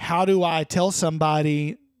 how do I tell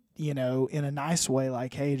somebody, in a nice way,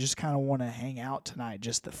 like, hey, just kind of want to hang out tonight,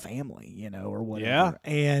 just the family, or whatever.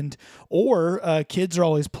 Yeah. Or kids are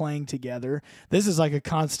always playing together. This is like a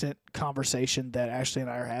constant conversation that Ashley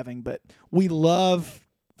and I are having, but we love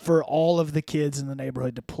for all of the kids in the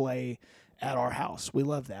neighborhood to play at our house. We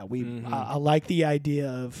love that. I like the idea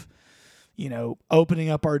of, opening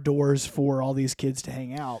up our doors for all these kids to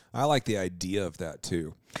hang out. I like the idea of that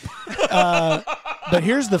too. But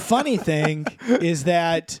here's the funny thing is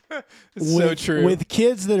that with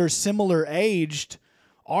kids that are similar aged,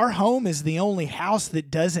 our home is the only house that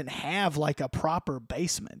doesn't have like a proper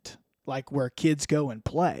basement, like where kids go and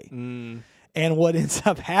play. And what ends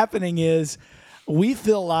up happening is we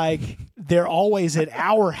feel like they're always at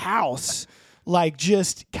our house, like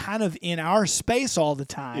just kind of in our space all the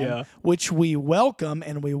time, which we welcome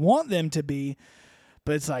and we want them to be.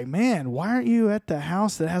 But it's like, man, why aren't you at the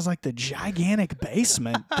house that has like the gigantic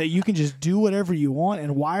basement that you can just do whatever you want?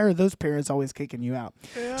 And why are those parents always kicking you out?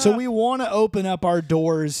 Yeah. So we want to open up our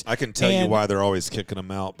doors. I can tell you why they're always kicking them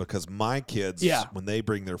out, because my kids, when they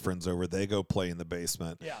bring their friends over, they go play in the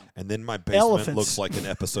basement. Yeah. And then my basement looks like an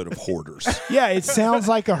episode of Hoarders. Yeah, it sounds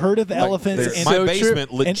like a herd of elephants. And my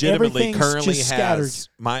basement legitimately currently has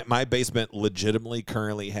my basement legitimately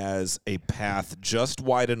currently has a path just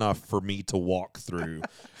wide enough for me to walk through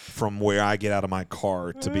from where I get out of my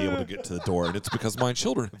car to be able to get to the door, and it's because my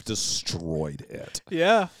children have destroyed it.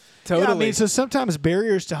 Yeah, totally. Yeah, I mean, so sometimes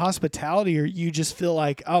barriers to hospitality are you just feel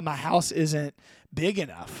like, oh, my house isn't big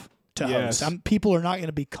enough to host. People are not going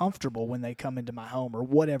to be comfortable when they come into my home, or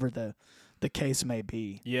whatever the case may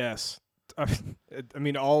be. Yes, I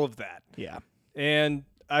mean all of that. Yeah, and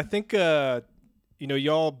I think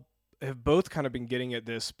y'all have both kind of been getting at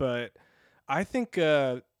this, but I think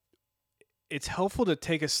it's helpful to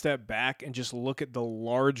take a step back and just look at the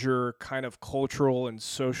larger kind of cultural and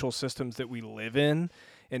social systems that we live in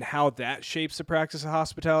and how that shapes the practice of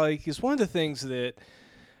hospitality. Because one of the things that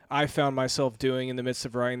I found myself doing in the midst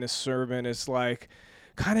of writing this sermon is like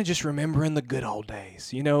kind of just remembering the good old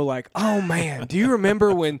days, like, oh man, do you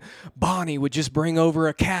remember when Bonnie would just bring over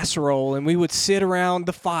a casserole and we would sit around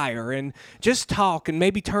the fire and just talk and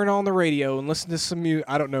maybe turn on the radio and listen to some music.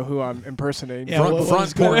 I don't know who I'm impersonating. Yeah,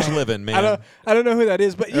 front porch living, man. I don't know who that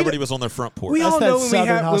is, but everybody was on their front porch. We all know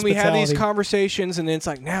when we have these conversations, and then it's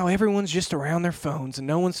like now everyone's just around their phones and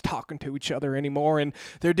no one's talking to each other anymore, and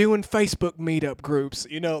they're doing Facebook meetup groups.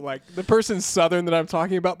 Like the person's Southern that I'm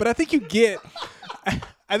talking about, but I think you get.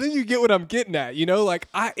 I think you get what I'm getting at, like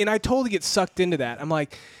I totally get sucked into that. I'm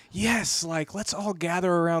like, yes, like let's all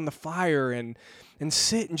gather around the fire and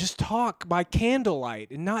sit and just talk by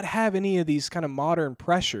candlelight and not have any of these kind of modern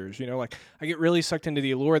pressures, like I get really sucked into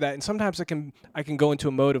the allure of that. And sometimes I can go into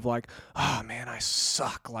a mode of like, oh man, I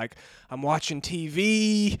suck. Like I'm watching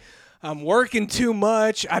TV, I'm working too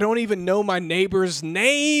much. I don't even know my neighbor's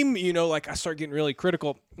name, like I start getting really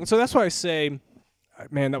critical. And so that's why I say,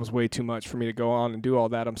 man, that was way too much for me to go on and do all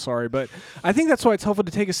that. I'm sorry. But I think that's why it's helpful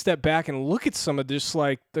to take a step back and look at some of this,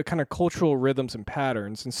 like the kind of cultural rhythms and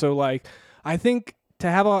patterns. And so like, I think to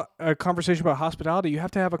have a conversation about hospitality, you have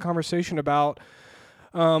to have a conversation about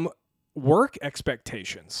work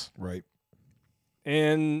expectations. Right.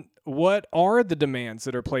 And what are the demands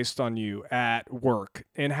that are placed on you at work,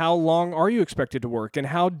 and how long are you expected to work, and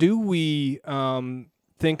how do we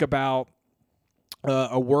think about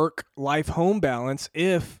a work-life-home balance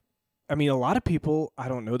a lot of people, I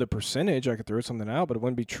don't know the percentage, I could throw something out, but it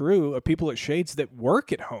wouldn't be true, of people at Shades that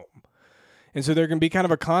work at home. And so there can be kind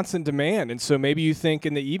of a constant demand. And so maybe you think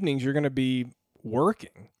in the evenings you're going to be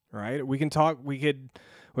working, right?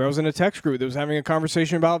 I was in a text group that was having a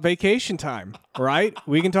conversation about vacation time, right?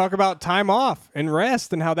 We can talk about time off and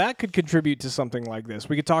rest and how that could contribute to something like this.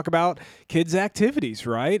 We could talk about kids' activities,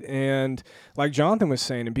 right? And like Jonathan was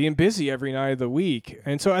saying, and being busy every night of the week.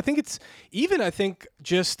 And so I think it's even,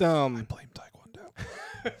 just... I blame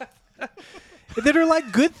Taekwondo. that are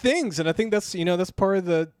like good things. And I think that's, that's part of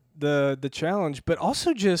the challenge. But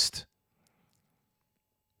also just,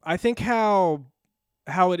 I think how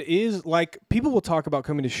it is, like people will talk about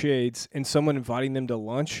coming to Shades and someone inviting them to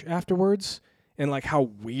lunch afterwards and like how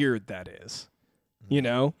weird that is,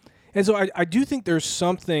 And so I do think there's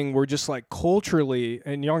something where just like culturally,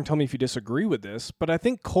 and y'all can tell me if you disagree with this, but I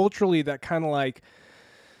think culturally that kind of like,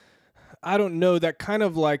 I don't know, that kind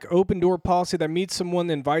of like open door policy that meets someone,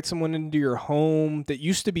 invites someone into your home that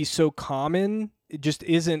used to be so common, it just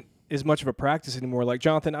isn't as much of a practice anymore. Like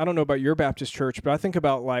Jonathan, I don't know about your Baptist church, but I think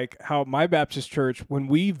about like how my Baptist church, when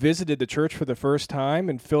we visited the church for the first time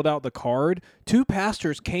and filled out the card, 2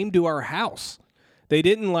 pastors came to our house. They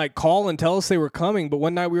didn't like call and tell us they were coming, but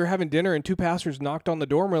one night we were having dinner and 2 pastors knocked on the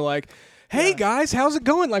door and were like, hey guys, how's it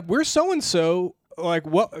going? Like we're so-and-so. Like,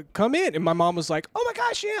 what? Come in. And my mom was like, oh my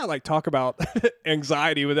gosh, yeah. Like, talk about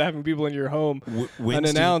anxiety with having people in your home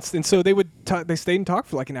unannounced. And so they stayed and talked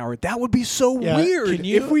for like an hour. That would be so weird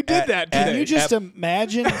if we did that today. Can you just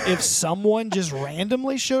imagine if someone just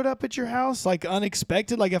randomly showed up at your house, like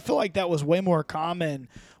unexpected? Like, I feel like that was way more common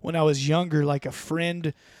when I was younger. Like, a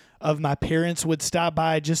friend of my parents would stop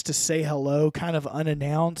by just to say hello, kind of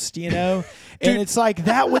unannounced, And it's like,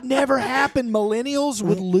 that would never happen. Millennials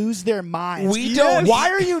would lose their minds.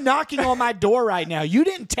 Why are you knocking on my door right now? You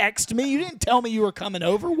didn't text me. You didn't tell me you were coming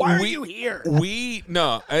over. Why are you here?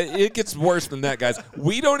 No, it gets worse than that, guys.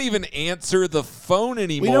 We don't even answer the phone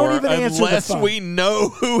anymore unless we know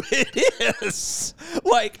who it is.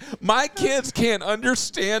 Like, my kids can't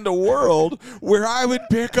understand a world where I would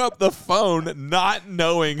pick up the phone not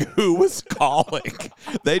knowing who was calling.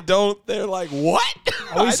 They're like, what?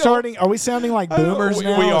 Are we sounding like boomers we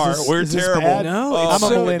now? are. Is this- We're is this terrible. bad? No, I'm it's a so-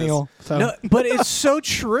 millennial. So. No, but it's so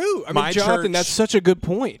true. I mean, My Jonathan, church- that's such a good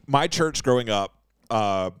point. My church growing up,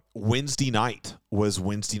 Wednesday night was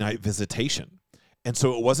Wednesday night visitation. And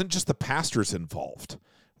so it wasn't just the pastors involved.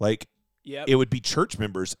 Like, Yep. it would be church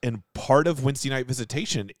members. And part of Wednesday night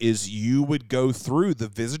visitation is you would go through the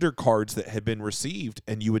visitor cards that had been received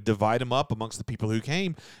and you would divide them up amongst the people who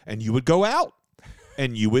came, and you would go out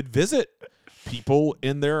and you would visit people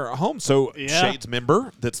in their home. So Shades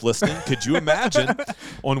member that's listening, could you imagine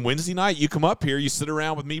on Wednesday night, you come up here, you sit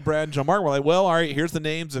around with me, Brad, and John Mark. We're like, well, all right, here's the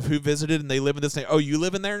names of who visited and they live in this name. Oh, you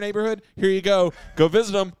live in their neighborhood? Here you go. Go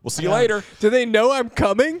visit them. We'll see you later. Do they know I'm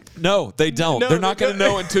coming? No, they don't. No, They're not they going to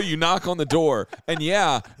know until you knock on the door. And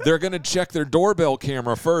yeah, they're going to check their doorbell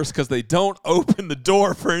camera first because they don't open the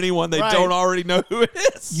door for anyone they Right. don't already know who it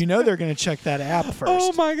is. You know they're going to check that app first.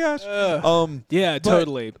 Oh my gosh. Yeah,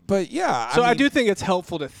 totally. But yeah, So I mean, do think it's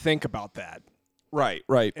helpful to think about that right.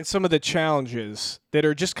 and some of the challenges that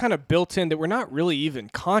are just kind of built in that we're not really even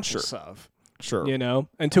conscious of, Sure. you know,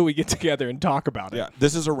 until we get together and talk about it. Yeah,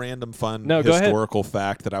 this is a random fun No, go ahead. historical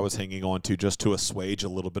fact that I was hanging on to just to assuage a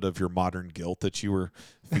little bit of your modern guilt that you were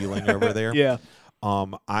feeling over there. Yeah.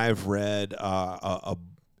 I've read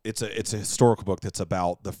it's a historical book that's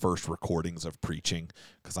about the first recordings of preaching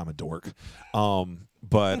because I'm a dork.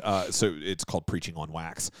 But so it's called Preaching on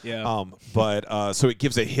Wax. Yeah. So it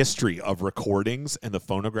gives a history of recordings and the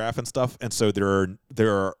phonograph and stuff. And so there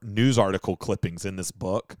are news article clippings in this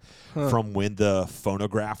book from when the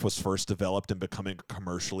phonograph was first developed and becoming a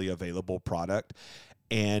commercially available product.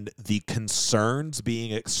 And the concerns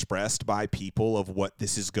being expressed by people of what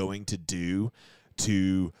this is going to do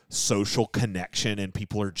to social connection, and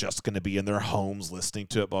people are just going to be in their homes listening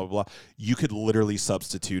to it, blah, blah, blah. You could literally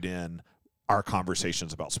substitute in our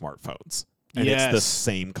conversations about smartphones. And it's the Yes.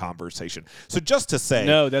 same conversation. So just to say,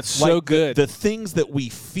 No, that's like, so good. The things that we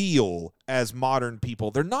feel as modern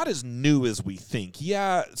people, they're not as new as we think.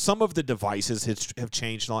 Yeah, some of the devices have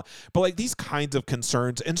changed a lot, but like these kinds of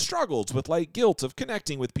concerns and struggles with like guilt of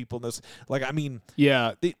connecting with people in this, like, I mean,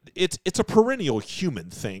 Yeah. it's a perennial human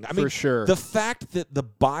thing. I mean, For sure. the fact that the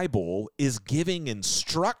Bible is giving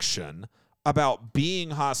instruction about being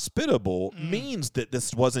hospitable means that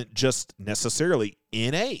this wasn't just necessarily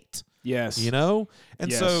innate. Yes. You know? And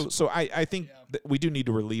Yes. so I think that we do need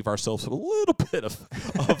to relieve ourselves of a little bit of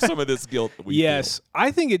some of this guilt that we Yes. I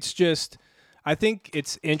think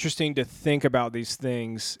it's interesting to think about these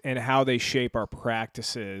things and how they shape our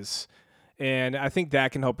practices. And I think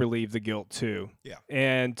that can help relieve the guilt too. Yeah.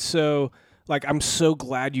 And so, like, I'm so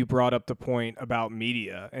glad you brought up the point about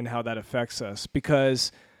media and how that affects us,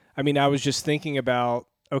 because, I mean, I was just thinking about,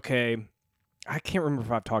 okay, I can't remember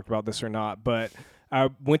if I've talked about this or not, but I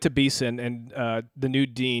went to Beeson, and the new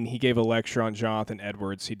dean, he gave a lecture on Jonathan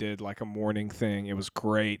Edwards. He did like a morning thing. It was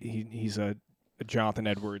great. He's a Jonathan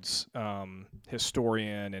Edwards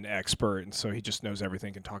historian and expert, and so he just knows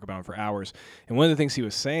everything, can talk about him for hours. And one of the things he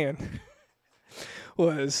was saying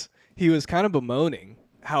was he was kind of bemoaning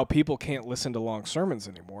how people can't listen to long sermons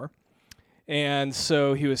anymore. And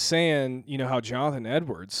so he was saying, you know, how Jonathan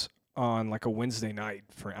Edwards on like a Wednesday night,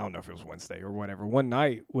 I don't know if it was Wednesday or whatever, one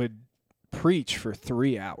night would preach for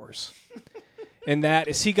 3 hours. And that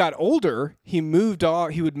as he got older, he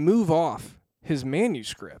would move off his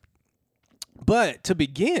manuscript. But to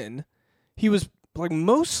begin, he was like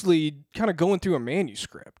mostly kind of going through a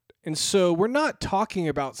manuscript. And so we're not talking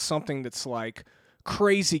about something that's like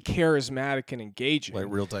crazy charismatic and engaging. Like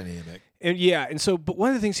real dynamic. And yeah, and so, but one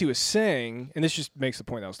of the things he was saying, and this just makes the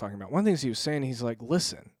point I was talking about, one of the things he was saying, he's like,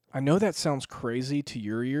 listen, I know that sounds crazy to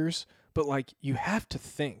your ears, but like, you have to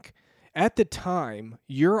think. At the time,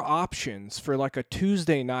 your options for like a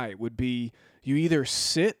Tuesday night would be you either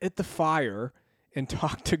sit at the fire and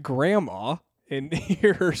talk to grandma and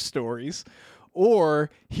hear her stories,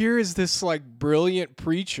 or here is this like brilliant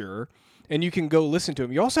preacher and you can go listen to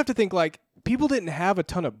him. You also have to think like people didn't have a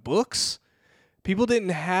ton of books. People didn't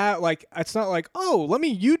have, like, it's not like, oh, let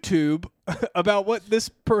me YouTube about what this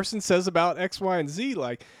person says about X, Y, and Z.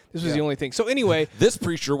 Like, this was the only thing. So anyway. This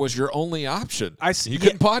preacher was your only option. You Yeah.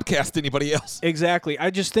 couldn't podcast anybody else. Exactly. I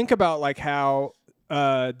just think about, like, how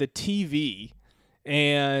the TV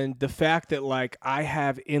and the fact that, like, I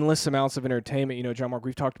have endless amounts of entertainment. You know, John Mark,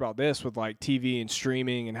 we've talked about this with, like, TV and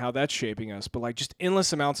streaming and how that's shaping us. But, like, just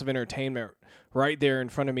endless amounts of entertainment right there in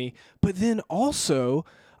front of me. But then also,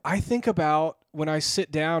 I think about when I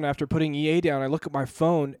sit down after putting EA down, I look at my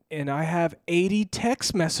phone and I have 80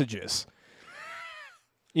 text messages.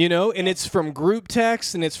 You know, and it's from group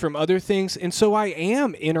text and it's from other things. And so I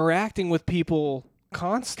am interacting with people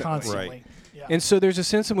constantly. constantly. Yeah. And so there's a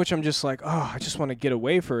sense in which I'm just like, oh, I just want to get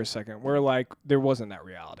away for a second, where like there wasn't that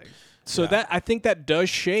reality. So Yeah. that I think that does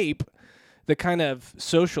shape the kind of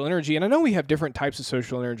social energy. And I know we have different types of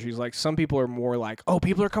social energies. Like some people are more like, oh,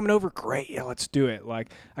 people are coming over. Great. Yeah, let's do it.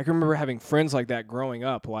 Like I can remember having friends like that growing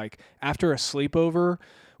up. Like after a sleepover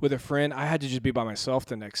with a friend, I had to just be by myself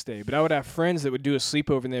the next day. But I would have friends that would do a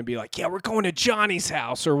sleepover and they'd be like, yeah, we're going to Johnny's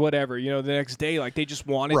house or whatever. You know, the next day, like they just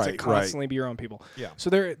wanted to Right, constantly be around people. Yeah. So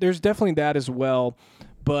there's definitely that as well.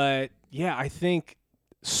 But yeah, I think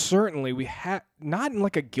certainly we have, not in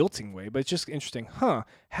like a guilting way, but it's just interesting.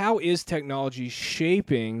 How is technology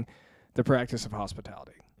shaping the practice of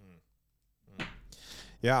hospitality?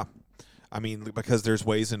 Yeah. I mean, because there's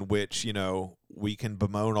ways in which, you know, we can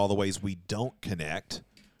bemoan all the ways we don't connect,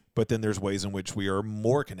 but then there's ways in which we are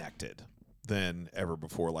more connected than ever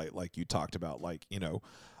before. Like you talked about, like, you know,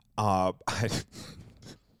 I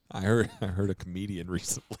heard a comedian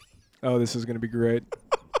recently. Oh, this is going to be great.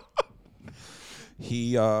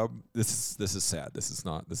 He this is sad. This is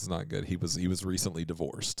not good. He was recently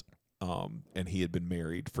divorced. And he had been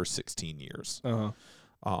married for 16 years.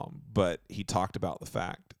 Uh-huh. But he talked about the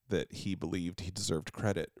fact that he believed he deserved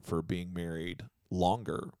credit for being married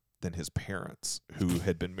longer than his parents, who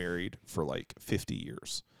had been married for like 50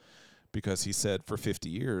 years. Because he said, for 50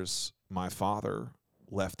 years, my father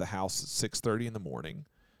left the house at 6:30 in the morning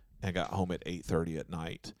and got home at 8:30 at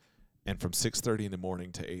night. And from 6:30 in the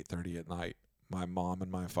morning to 8:30 at night, my mom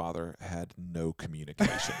and my father had no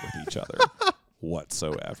communication with each other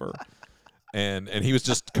whatsoever. And he was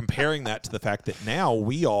just comparing that to the fact that now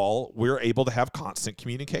we're able to have constant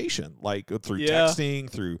communication, like through texting,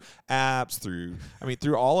 through apps,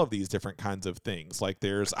 through all of these different kinds of things. Like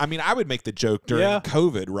I would make the joke during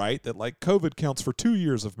COVID, right? That like COVID counts for 2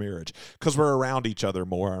 years of marriage because we're around each other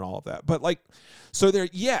more and all of that. But like, so there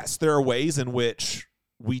are ways in which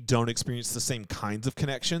we don't experience the same kinds of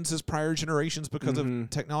connections as prior generations because of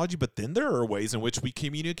technology. But then there are ways in which we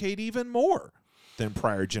communicate even more than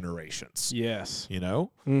prior generations. Yes. You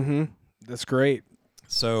know? Mm-hmm. That's great.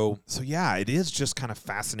 So yeah, it is just kind of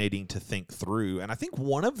fascinating to think through. And I think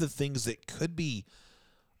one of the things that could be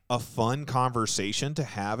a fun conversation to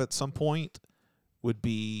have at some point would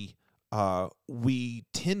be we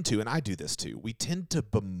tend to, and I do this too, we tend to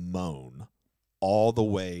bemoan all the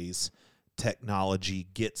ways technology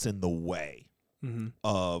gets in the way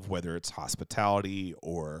of whether it's hospitality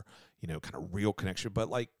or, you know, kind of real connection. But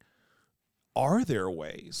like, are there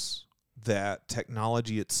ways that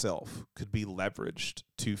technology itself could be leveraged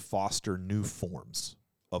to foster new forms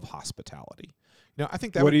of hospitality? You know, I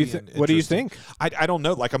think that What do you think? I don't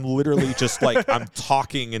know. Like, I'm literally just like, I'm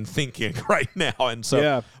talking and thinking right now. And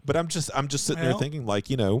so, but I'm just sitting there thinking, like,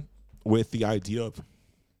 you know, with the idea of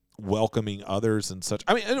welcoming others and such.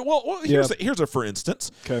 I mean, here's a for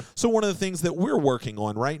instance. Okay. So one of the things that we're working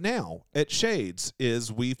on right now at Shades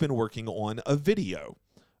is we've been working on a video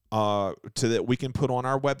that we can put on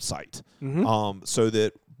our website, so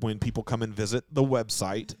that when people come and visit the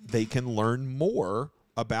website, they can learn more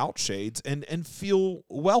about Shades and feel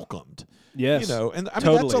welcomed. Yes. You know, and I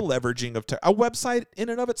mean, that's a leveraging of a website in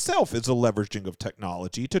and of itself is a leveraging of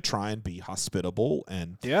technology to try and be hospitable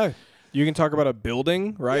and You can talk about a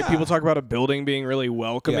building, right? Yeah. People talk about a building being really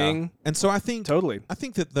welcoming. Yeah. And so I think I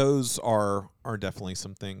think that those are definitely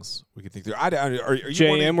some things we could think through. Are you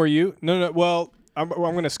JM, were you? No. Well, I'm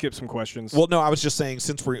going to skip some questions. Well, no, I was just saying,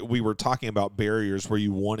 since we were talking about barriers, were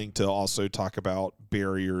you wanting to also talk about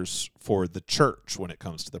barriers for the church when it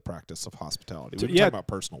comes to the practice of hospitality? We can talk about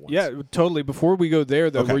personal ones. Yeah, totally. Before we go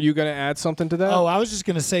there, though, were you going to add something to that? Oh, I was just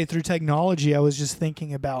going to say, through technology, I was just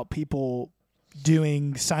thinking about people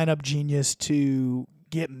doing Sign Up Genius to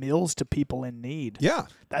get meals to people in need. Yeah.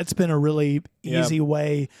 That's been a really easy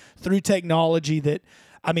way through technology that,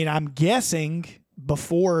 I mean, I'm guessing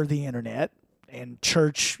before the internet and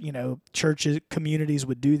churches, communities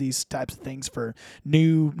would do these types of things for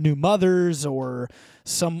new mothers or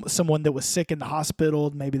someone that was sick in the hospital.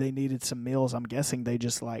 Maybe they needed some meals. I'm guessing they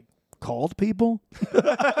just like called people,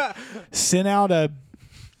 sent an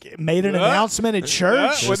announcement at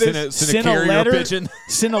church, sent a letter, pigeon.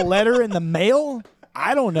 Sent a letter in the mail.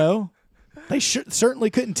 I don't know. They certainly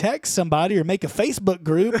couldn't text somebody or make a Facebook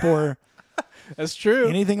group or that's true.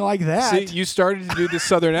 Anything like that. See, you started to do the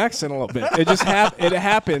Southern accent a little bit. It just it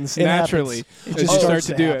happens naturally. It just starts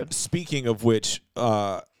to do it. Speaking of which,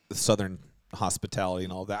 Southern hospitality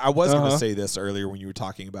and all that. I was going to say this earlier when you were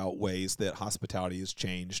talking about ways that hospitality has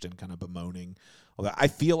changed and kind of bemoaning all that. I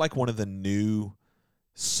feel like one of the new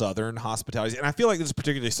Southern hospitalities, and I feel like this is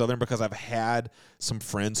particularly Southern because I've had some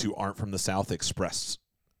friends who aren't from the South express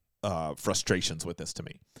frustrations with this to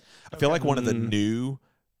me. I feel like one of the new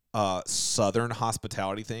Southern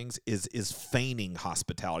hospitality things is feigning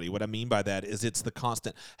hospitality. What I mean by that is it's the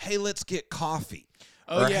constant, hey, let's get coffee.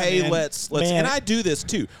 Oh, or yeah, hey, man. let's Man. and I do this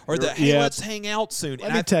too. Or the hey, let's hang out soon.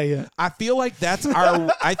 Let me tell you. I feel like that's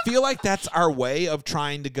our way of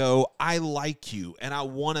trying to go, I like you and I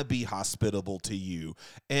want to be hospitable to you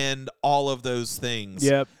and all of those things.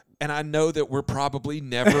 Yep. And I know that we're probably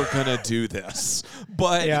never going to do this.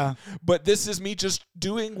 But but this is me just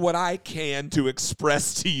doing what I can to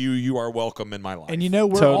express to you you are welcome in my life. And you know,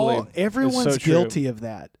 Totally. everyone's It's so true. guilty of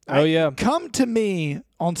that. Oh, yeah. Come to me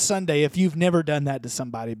on Sunday if you've never done that to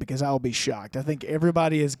somebody, because I'll be shocked. I think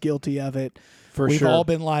everybody is guilty of it. For We've sure. all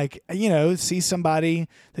been like, see somebody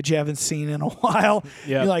that you haven't seen in a while. Yep.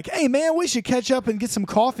 You're like, hey, man, we should catch up and get some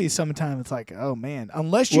coffee sometime. It's like, oh, man,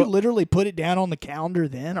 unless you literally put it down on the calendar,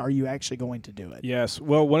 then are you actually going to do it? Yes.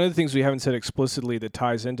 Well, one of the things we haven't said explicitly that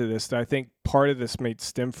ties into this, that I think part of this may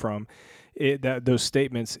stem from those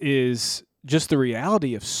statements, is just the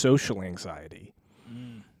reality of social anxiety.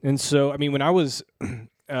 And so, I mean, when I was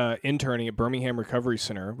interning at Birmingham Recovery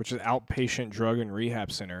Center, which is an outpatient drug and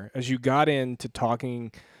rehab center, as you got into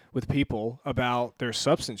talking with people about their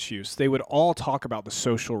substance use, they would all talk about the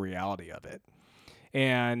social reality of it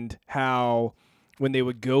and how when they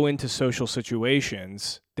would go into social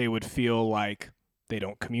situations, they would feel like they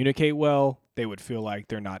don't communicate well. They would feel like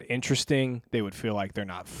they're not interesting. They would feel like they're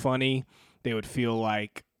not funny. They would feel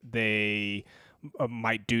like they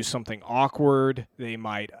might do something awkward. They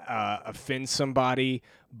might offend somebody.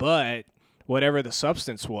 But whatever the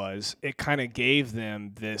substance was, it kind of gave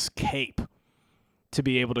them this cape to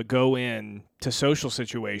be able to go in to social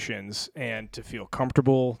situations and to feel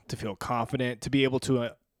comfortable, to feel confident, to be able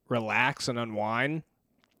to relax and unwind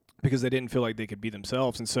because they didn't feel like they could be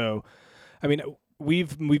themselves. And so, I mean,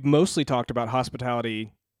 we've mostly talked about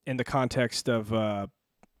hospitality in the context of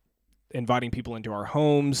inviting people into our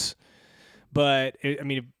homes. But,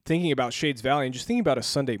 thinking about Shades Valley and just thinking about a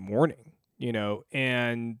Sunday morning,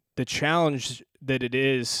 and the challenge that it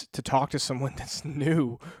is to talk to someone that's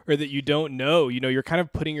new or that you don't know, you're kind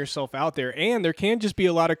of putting yourself out there. And there can just be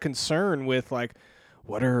a lot of concern with, like,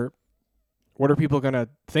 what are people going to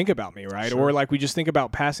think about me, right? Sure. Or, like, we just think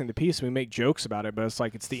about passing the peace and we make jokes about it, but it's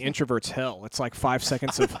like it's the introvert's hell. It's like 5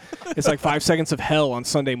 seconds of hell on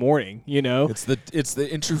Sunday morning, It's the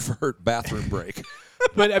introvert bathroom break.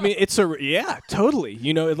 But it's totally.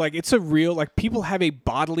 It's a real, like, people have a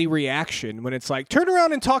bodily reaction when it's like, turn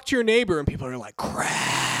around and talk to your neighbor, and people are like,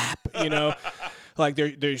 crap, like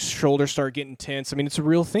their shoulders start getting tense. It's a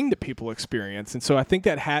real thing that people experience. And so I think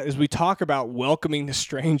that as we talk about welcoming the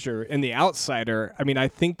stranger and the outsider, I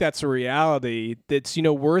think that's a reality that's,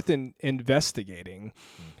 worth investigating.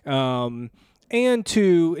 And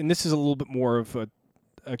this is a little bit more of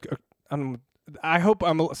I hope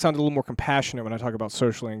I'm sound a little more compassionate when I talk about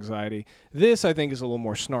social anxiety. This, I think, is a little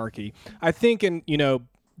more snarky. I think,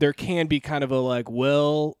 there can be kind of a like,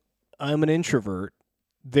 well, I'm an introvert,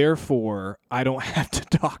 therefore I don't have to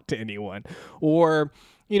talk to anyone. Or,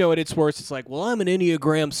 at its worst, it's like, well, I'm an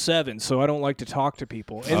Enneagram 7, so I don't like to talk to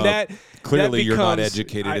people. And that clearly that you're not becomes-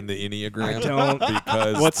 educated in the Enneagram. I don't.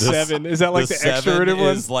 Because What's 7? Is that like the extroverted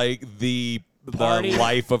one? Is like the Party-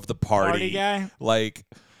 life of the party. Party guy? Like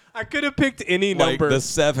I could have picked any like number. the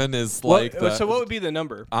 7 is like So what would be the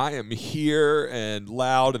number? I am here and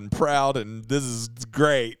loud and proud and this is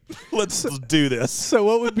great. Let's do this. So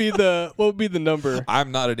what would be the number?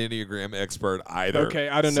 I'm not an Enneagram expert either. Okay,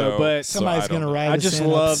 I don't know, but Somebody's going to write I us just in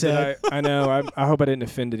love upset. that I know. I hope I didn't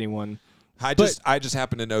offend anyone. I just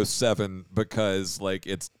happen to know 7 because like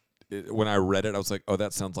when I read it I was like, oh,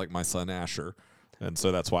 that sounds like my son Asher, and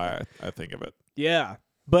so that's why I think of it. Yeah.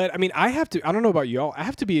 But I don't know about y'all. I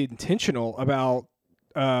have to be intentional about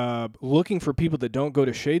looking for people that don't go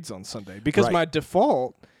to Shades on Sunday because Right. my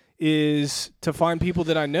default is to find people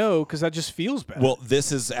that I know because that just feels bad. Well,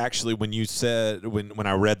 this is actually when you said when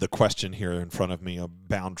I read the question here in front of me of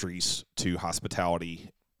boundaries to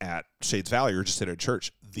hospitality at Shades Valley or just at a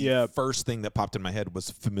church. The first thing that popped in my head was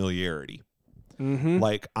familiarity. Mm-hmm.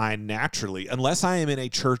 Like I naturally, unless I am in a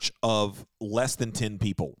church of less than 10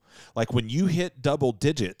 people, like when you hit double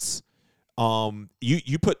digits,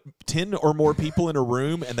 you put 10 or more people in a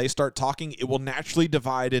room and they start talking, it will naturally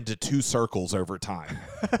divide into 2 circles over time.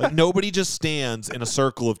 Like nobody just stands in a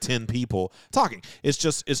circle of 10 people talking. It's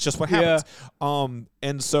just what happens.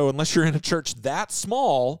 And so unless you're in a church that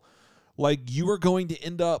small, like you are going to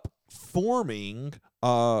end up forming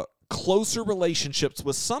closer relationships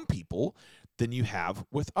with some people than you have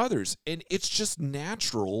with others. And it's just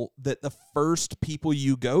natural that the first people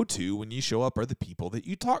you go to when you show up are the people that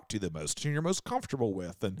you talk to the most and you're most comfortable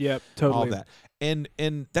with, and Yep, totally. all that.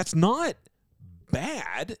 And that's not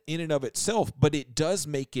bad in and of itself, but it does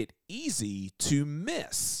make it easy to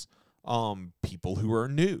miss people who are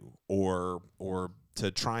new, or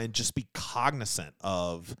to try and just be cognizant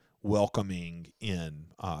of welcoming in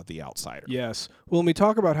the outsider. Yes. Well, when we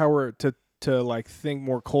talk about how we're to like think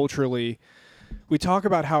more culturally, we talk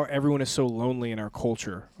about how everyone is so lonely in our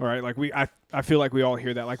culture. All right, like I feel like we all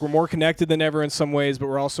hear that. Like we're more connected than ever in some ways, but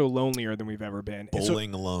we're also lonelier than we've ever been. And so-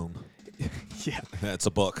 Bowling Alone. yeah. That's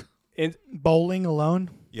a book. And Bowling Alone.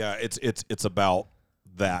 Yeah, it's about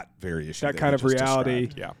that very issue. That kind you of just reality.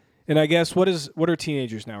 described. Yeah. And I guess what are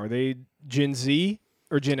teenagers now? Are they Gen Z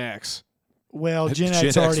or Gen X? Well, Gen Gen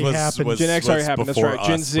X X already was- happened. was- Gen X already happened. That's before right.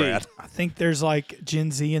 Gen us, Z. Brad. I think there's like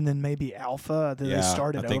Gen Z and then maybe Alpha that they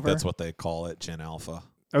started I think over. that's what they call it, Gen Alpha.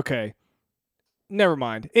 Okay. Never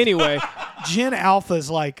mind. Anyway, Gen Alpha is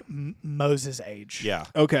like Moses' age. Yeah,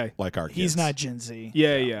 okay. like our kids. He's not Gen Z.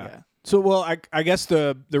 Yeah. So, well, I guess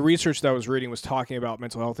the research that I was reading was talking about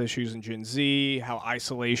mental health issues in Gen Z, how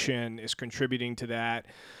isolation is contributing to that.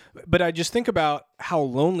 But I just think about how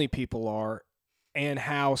lonely people are and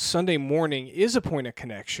how Sunday morning is a point of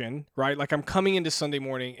connection, right? Like I'm coming into Sunday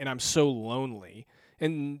morning and I'm so lonely.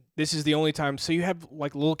 And this is the only time. So you have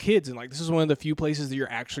like little kids, and like this is one of the few places that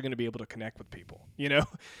you're actually going to be able to connect with people, you know?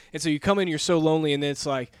 And so you come in, you're so lonely, and then it's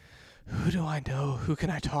like, who do I know? Who can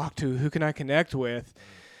I talk to? Who can I connect with?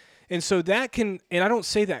 And so that can, and I don't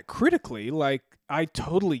say that critically, like I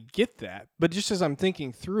totally get that. But just as I'm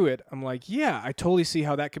thinking through it, I'm like, yeah, I totally see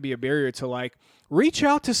how that could be a barrier to like reach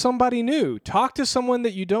out to somebody new, talk to someone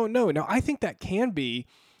that you don't know. Now, I think that can be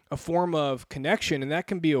a form of connection, and that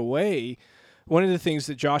can be a way. One of the things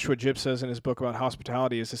that Joshua Jipp says in his book about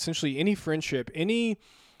hospitality is essentially any friendship, any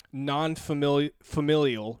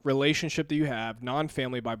non-familial relationship that you have,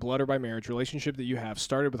 non-family by blood or by marriage relationship that you have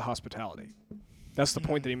started with hospitality. That's the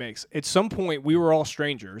point that he makes. At some point, we were all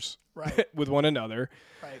strangers Right. with one another.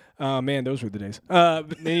 Right. Man, those were the days.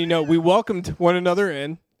 And, we welcomed one another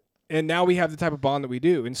in, and now we have the type of bond that we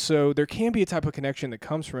do. And so there can be a type of connection that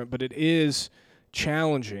comes from it, but it is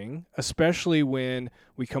challenging, especially when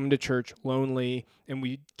we come to church lonely, and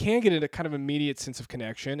we can get a kind of immediate sense of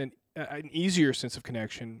connection and an easier sense of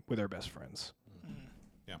connection with our best friends.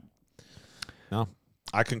 Yeah. No,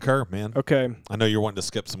 I concur, man. Okay. I know you're wanting to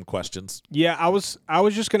skip some questions. Yeah, I was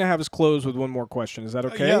just going to have us close with one more question. Is that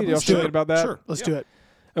okay? yeah, Y'all let's feel do good it. about that? Sure. Let's do it.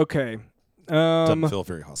 Okay. Doesn't feel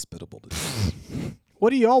very hospitable to do. What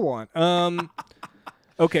do y'all want?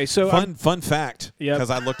 Okay, so Fun fact, Yep. because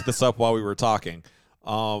I looked this up while we were talking,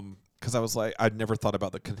 because I was like, I'd never thought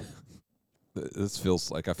about this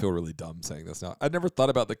feels like I feel really dumb saying this now. I'd never thought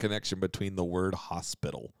about the connection between the word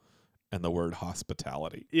hospital and the word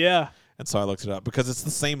hospitality. yeah. And so I looked it up because it's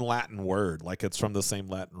the same Latin word, like it's from the same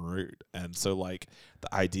Latin root. And so like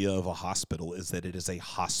the idea of a hospital is that it is a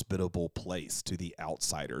hospitable place to the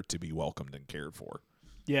outsider to be welcomed and cared for.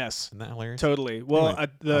 Yes. Isn't that hilarious? Totally. Well, Anyway.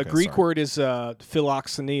 the Okay, Greek sorry. word is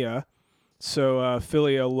philoxenia, so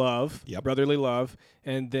philia, love, Yep. brotherly love,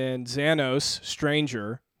 and then xanos,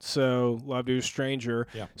 stranger, so love to a stranger.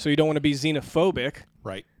 Yeah. So you don't want to be xenophobic,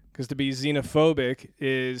 Right. because to be xenophobic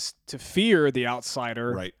is to fear the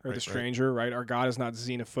outsider Right, or right, the right. stranger, right? Our God is not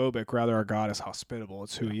xenophobic. Rather, our God is hospitable.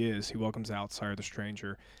 It's who he is. He welcomes the outsider, the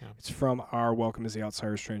stranger. Yeah. It's from our welcome as the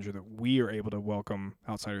outsider, stranger that we are able to welcome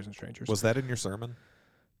outsiders and strangers. Was that in your sermon?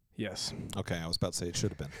 Yes. Okay, I was about to say it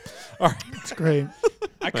should have been. All right. It's great.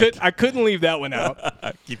 I couldn't leave that one out.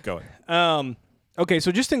 Keep going. Okay,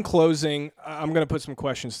 so just in closing, I'm going to put some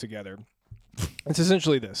questions together. It's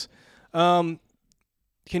essentially this. Can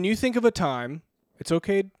you think of a time, it's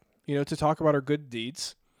okay, to talk about our good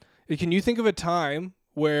deeds. Can you think of a time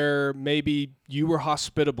where maybe you were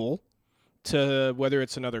hospitable to whether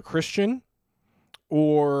it's another Christian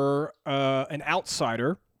or an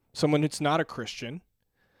outsider, someone that's not a Christian?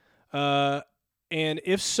 And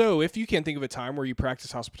if so, if you can think of a time where you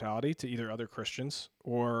practice hospitality to either other Christians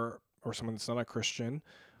or someone that's not a Christian,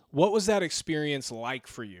 what was that experience like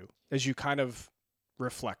for you as you kind of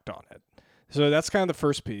reflect on it? So that's kind of the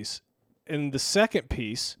first piece. And the second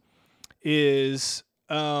piece is,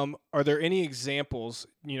 are there any examples,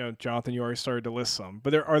 Jonathan, you already started to list some,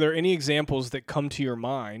 but are there any examples that come to your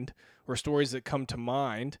mind or stories that come to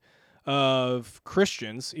mind of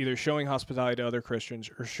Christians either showing hospitality to other Christians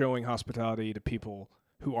or showing hospitality to people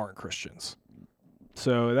who aren't Christians?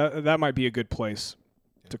 So that might be a good place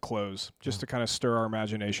to close, just to kind of stir our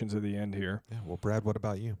imaginations at the end here. Yeah. Well, Brad, what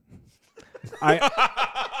about you?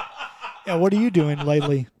 Yeah, what are you doing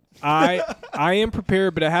lately? I am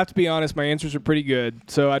prepared, but I have to be honest. My answers are pretty good,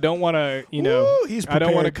 so I don't want to, Woo, he's I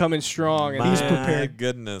don't want to prepared. come in strong. And My then,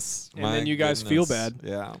 goodness. And My then you guys feel goodness. bad.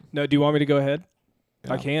 Yeah. No, do you want me to go ahead?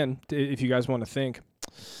 Yeah. I can, if you guys want to think.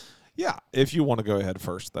 Yeah. If you want to go ahead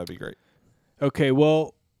first, that'd be great. Okay,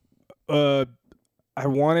 well, I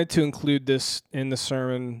wanted to include this in the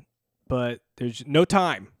sermon, but there's no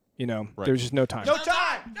time. Right. There's just no time. No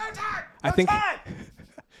time. No time. I think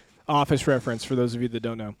Office reference for those of you that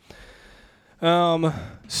don't know.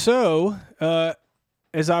 So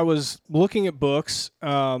as I was looking at books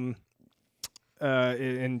and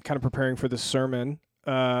kind of preparing for this sermon,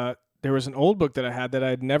 there was an old book that I had that I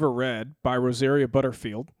had never read by Rosaria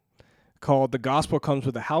Butterfield called "The Gospel Comes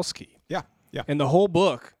with a House Key." Yeah. Yeah. And the whole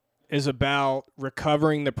book is about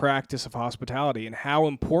recovering the practice of hospitality and how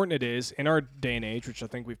important it is in our day and age, which I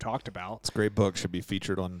think we've talked about, It's a great book. Should be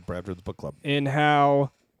featured on Bradford's Book Club. and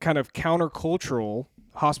how kind of countercultural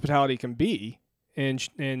hospitality can be in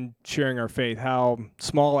sharing our faith, how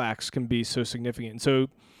small acts can be so significant. And so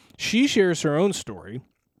she shares her own story.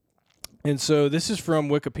 And so this is from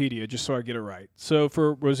Wikipedia, just so I get it right. So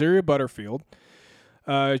for Rosaria Butterfield,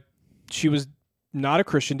 she was not a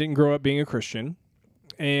Christian, didn't grow up being a Christian,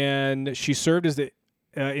 and she served as in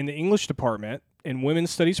the English department in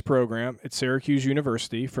Women's Studies program at Syracuse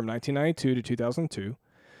University from 1992 to 2002.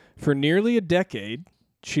 For nearly a decade,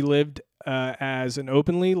 she lived as an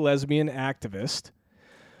openly lesbian activist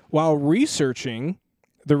while researching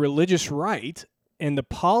the religious right and the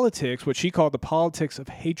politics, what she called the politics of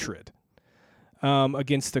hatred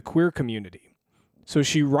against the queer community. So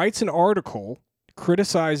she writes an article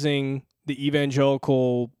criticizing the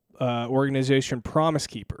evangelical organization Promise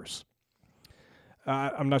Keepers.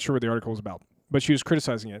 I'm not sure what the article was about, but she was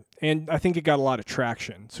criticizing it. And I think it got a lot of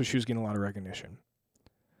traction, so she was getting a lot of recognition.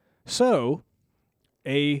 So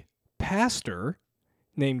a pastor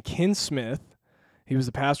named Ken Smith, he was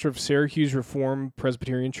the pastor of Syracuse Reformed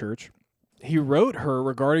Presbyterian Church, he wrote her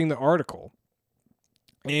regarding the article.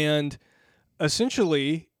 And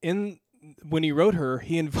essentially, when he wrote her,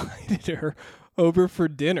 he invited her over for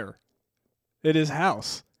dinner at his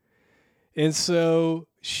house. And so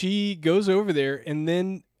she goes over there and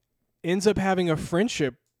then ends up having a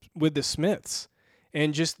friendship with the Smiths.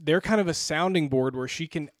 And just they're kind of a sounding board where she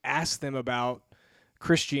can ask them about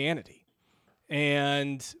Christianity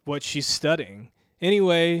and what she's studying.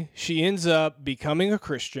 Anyway, she ends up becoming a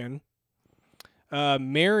Christian,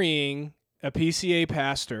 marrying a PCA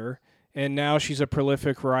pastor, and now she's a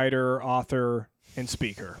prolific writer, author, and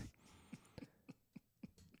speaker.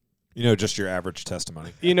 Just your average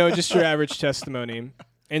testimony. Just your average testimony.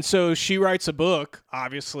 And so she writes a book,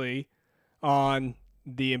 obviously, on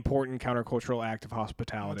the important countercultural act of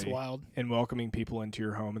hospitality. That's wild. And welcoming people into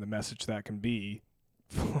your home and the message that can be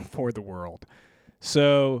for the world.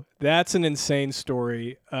 So that's an insane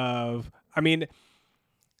story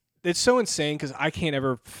it's so insane because I can't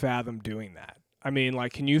ever fathom doing that.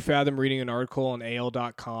 Can you fathom reading an article on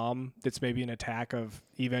AL.com that's maybe an attack of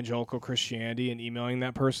evangelical Christianity and emailing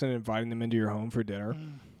that person and inviting them into your home for dinner?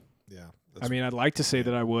 Yeah. I'd like to say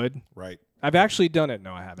that I would. Right. I've actually done it.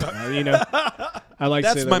 No, I haven't. I like to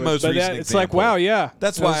That's say that my I would. most But recent it's like, example. wow, yeah.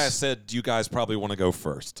 That's why I said you guys probably want to go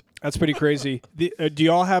first. That's pretty crazy. Do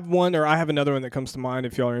y'all have one, or I have another one that comes to mind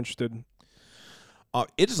if y'all are interested?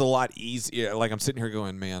 It is a lot easier. Like I'm sitting here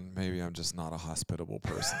going, man, maybe I'm just not a hospitable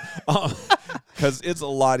person. Because it's a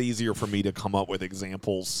lot easier for me to come up with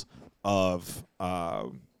examples of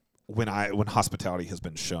when hospitality has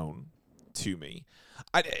been shown to me.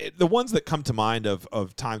 The ones that come to mind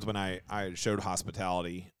of times when I showed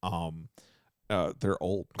hospitality, they're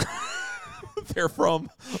old. They're from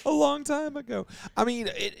a long time ago. I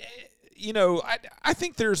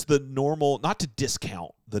think there's the normal, not to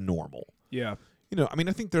discount the normal. Yeah. I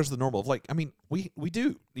think there's the normal of we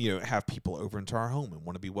do, have people over into our home and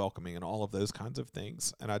want to be welcoming and all of those kinds of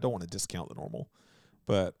things. And I don't want to discount the normal,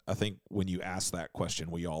 but I think when you ask that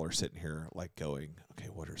question, we all are sitting here going, okay,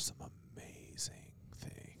 what are some amazing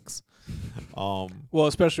things? Well,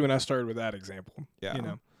 especially when I started with that example.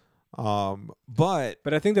 Yeah. But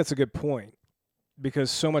I think that's a good point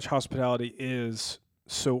because so much hospitality is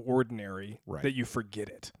so ordinary that you forget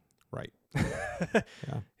it. Right.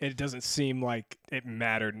 It doesn't seem like it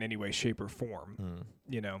mattered in any way, shape, or form.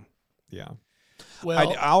 Yeah.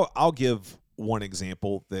 Well, I'll give one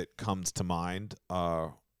example that comes to mind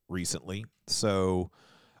recently. So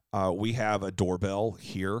we have a doorbell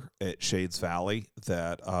here at Shades Valley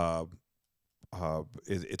that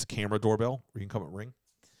it's a camera doorbell where you can come and ring.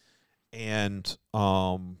 And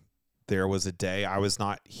there was a day I was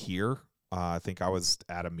not here I think I was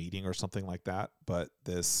at a meeting or something like that, but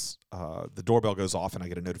the doorbell goes off and I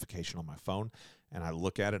get a notification on my phone, and I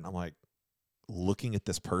look at it and I'm like looking at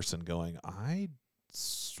this person going, I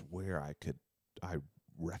swear I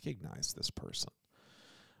recognize this person.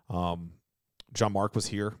 John Mark was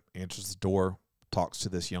here, answers the door, talks to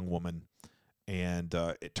this young woman, and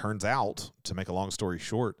it turns out, to make a long story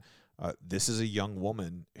short, this is a young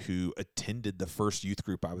woman who attended the first youth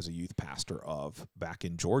group I was a youth pastor of back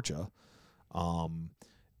in Georgia,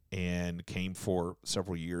 and came for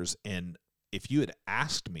several years. And if you had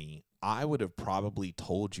asked me, I would have probably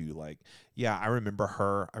told you, like, yeah, I remember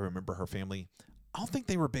her. I remember her family. I don't think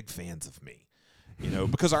they were big fans of me,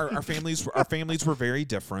 because our families were very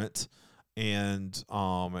different. And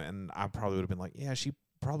I probably would have been like, yeah, she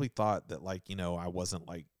probably thought that, like, I wasn't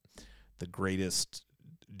like the greatest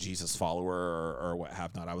Jesus follower or what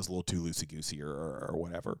have not. I was a little too loosey-goosey or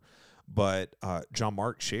whatever. But John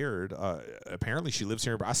Mark shared, apparently she lives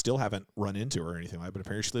here, but I still haven't run into her or anything like that. But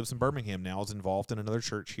apparently she lives in Birmingham now, is involved in another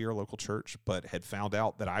church here, a local church, but had found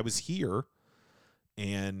out that I was here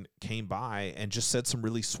and came by and just said some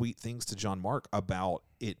really sweet things to John Mark about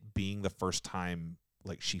it being the first time,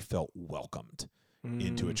 like, she felt welcomed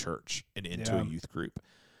into a church and into a youth group.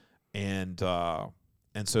 And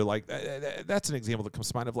so, like, that's an example that comes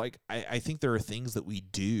to mind of, like, I think there are things that we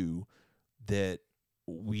do that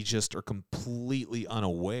we just are completely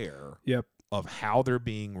unaware of how they're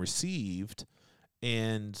being received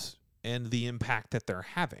and the impact that they're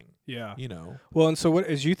having. Yeah. Well, and so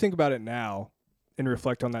as you think about it now and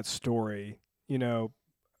reflect on that story,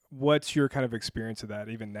 what's your kind of experience of that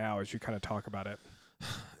even now as you kind of talk about it?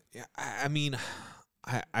 Yeah, I mean,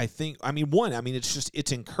 it's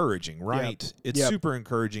encouraging, right? Yep. It's super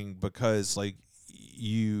encouraging because, like,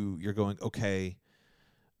 you're going, okay,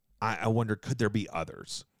 I wonder, could there be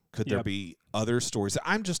others? Could there be other stories that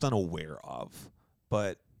I'm just unaware of,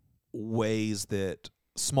 but ways that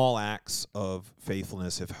small acts of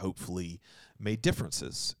faithfulness have hopefully made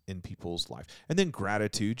differences in people's life? And then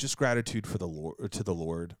gratitude for the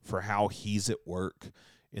Lord for how He's at work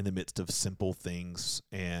in the midst of simple things,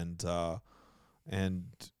 and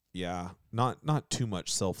not too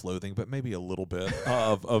much self-loathing, but maybe a little bit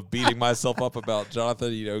of beating myself up about,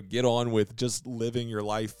 Jonathan, get on with just living your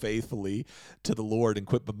life faithfully to the Lord and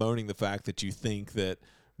quit bemoaning the fact that you think that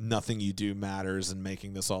nothing you do matters and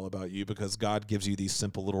making this all about you, because God gives you these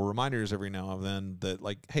simple little reminders every now and then that,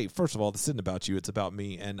 like, hey, first of all, this isn't about you, it's about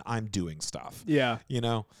me, and I'm doing stuff. Yeah.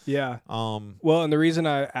 Yeah. Well, and the reason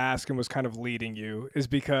I asked and was kind of leading you is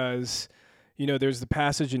because, there's the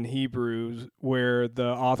passage in Hebrews where the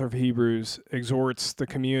author of Hebrews exhorts the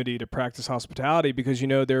community to practice hospitality because,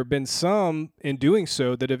 there have been some in doing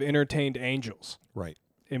so that have entertained angels. Right.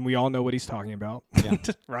 And we all know what he's talking about. Yeah.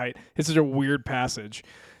 Right? It's such a weird passage.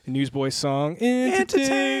 A Newsboys song.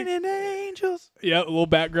 Entertaining angels. Yeah, a little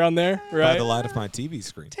background there. Right. By the light of my TV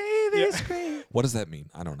screen. Screen. What does that mean?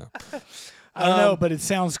 I don't know. I don't know, but it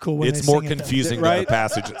sounds cool when it's they more sing it, though. confusing than the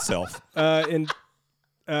passage itself.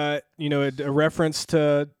 A reference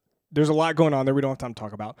to, there's a lot going on there we don't have time to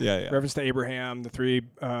talk about. Yeah. Reference to Abraham, the three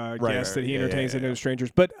guests that he entertains and no strangers.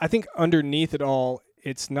 But I think underneath it all,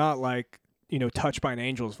 it's not like, touched by an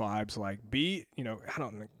angel's vibes. Like, I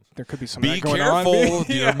don't think there could be some of that going on. Be careful.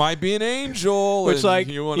 There might be an angel. Which, like,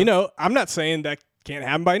 I'm not saying that can't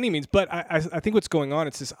happen by any means, but I think what's going on,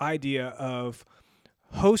 it's this idea of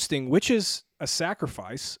hosting, which is a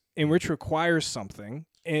sacrifice and which requires something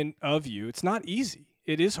of you. It's not easy.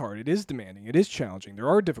 It is hard. It is demanding. It is challenging. There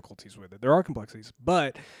are difficulties with it. There are complexities,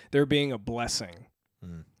 but there being a blessing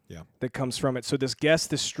that comes from it. So this guest,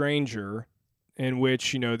 this stranger, in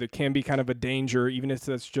which, there can be kind of a danger, even if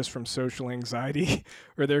that's just from social anxiety,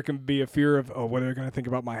 or there can be a fear of, what are they going to think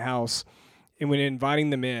about my house? And when inviting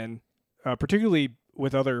them in, particularly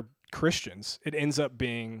with other Christians, it ends up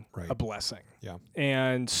being a blessing. Yeah.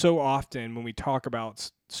 And so often when we talk about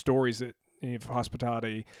stories that of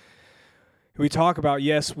hospitality, we talk about,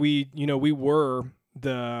 yes, we were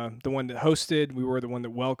the one that hosted, we were the one that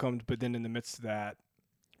welcomed, but then in the midst of that,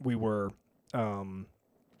 we were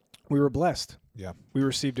blessed. Yeah. We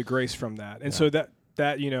received a grace from that. And so that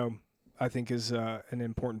I think is an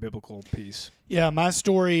important biblical piece. Yeah, my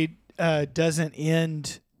story doesn't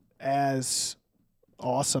end as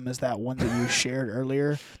awesome as that one that you shared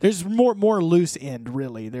earlier. There's more loose end,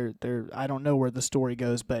 really. There I don't know where the story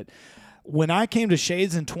goes, but when I came to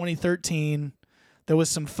Shades in 2013, there was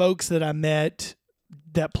some folks that I met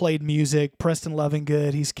that played music. Preston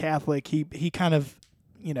Lovingood, he's Catholic. He kind of,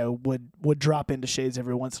 would drop into Shades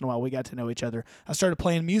every once in a while. We got to know each other. I started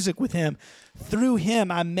playing music with him. Through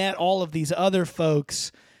him, I met all of these other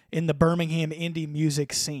folks, in the Birmingham indie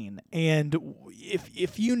music scene. And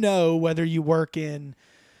if you know, whether you work in,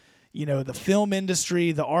 the film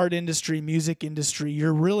industry, the art industry, music industry,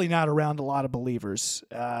 you're really not around a lot of believers.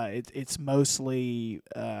 It's mostly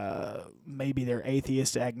maybe they're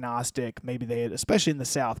atheist, agnostic. Maybe especially in the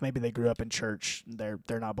South, maybe they grew up in church. They're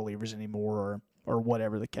not believers anymore, or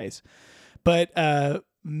whatever the case. But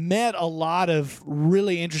met a lot of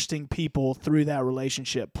really interesting people through that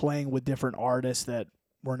relationship, playing with different artists that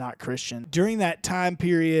were not Christian. During that time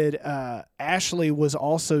period, Ashley was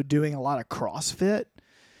also doing a lot of CrossFit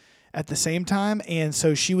at the same time, and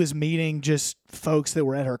so she was meeting just folks that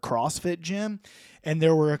were at her CrossFit gym, and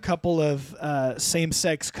there were a couple of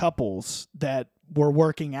same-sex couples that were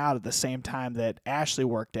working out at the same time that Ashley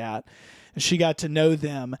worked out, and she got to know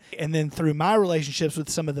them. And then through my relationships with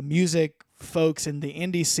some of the music folks in the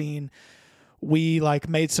indie scene, we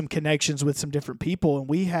made some connections with some different people, and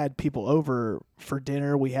we had people over for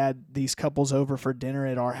dinner. We had these couples over for dinner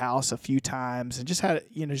at our house a few times, and just had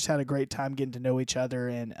a great time getting to know each other.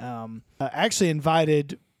 And I actually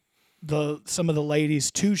invited some of the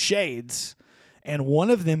ladies to Shades, and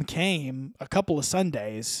one of them came a couple of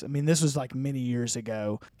Sundays. I mean, this was many years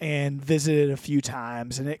ago, and visited a few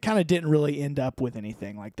times, and it kind of didn't really end up with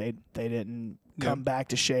anything. They didn't come back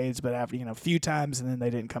to Shades, but after a few times, and then they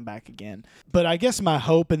didn't come back again. But I guess my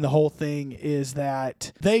hope in the whole thing is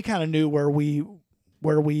that they kind of knew where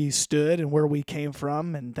we stood and where we came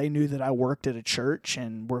from, and they knew that I worked at a church,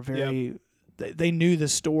 and were very they knew the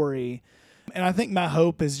story. And I think my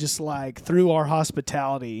hope is just through our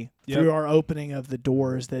hospitality, through our opening of the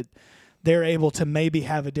doors, that they're able to maybe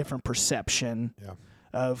have a different perception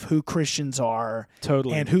of who Christians are,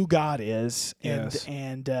 Totally, and who God is, and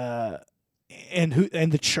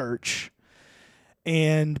the church.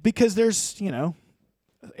 And because there's,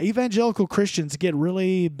 evangelical Christians get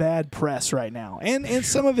really bad press right now, and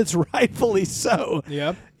some of it's rightfully so.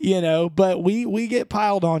 Yep. But we get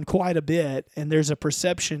piled on quite a bit, and there's a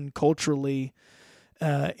perception culturally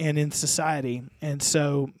and in society. And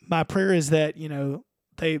so my prayer is that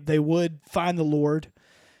they would find the Lord,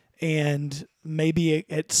 and maybe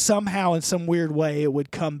it somehow in some weird way it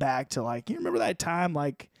would come back to you remember that time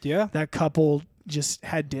that couple just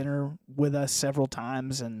had dinner with us several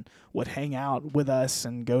times and would hang out with us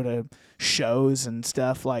and go to shows and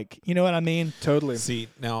stuff, you know what I mean? Totally. See,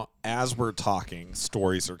 now as we're talking,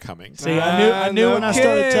 stories are coming. See, I knew when I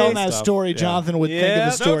started telling that story, Jonathan would think of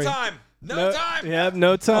the story. No time. Yep,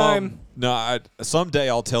 no time. Someday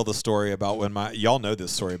I'll tell the story about when y'all know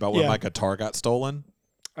this story about when my guitar got stolen.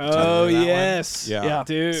 Oh, that yes. Yeah,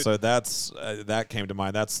 dude. So that's that came to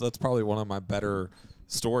mind. That's probably one of my better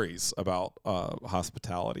stories about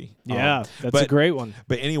hospitality. Yeah, that's a great one.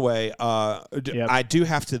 But anyway, I do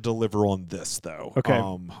have to deliver on this though. Okay.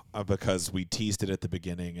 Because we teased it at the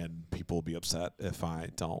beginning, and people will be upset if I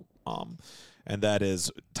don't. And that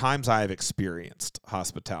is times I have experienced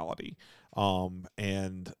hospitality.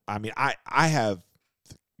 And I mean, I have.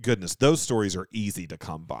 Goodness, those stories are easy to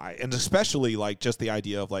come by, and especially just the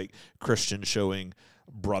idea of Christians showing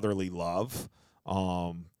brotherly love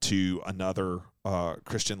to another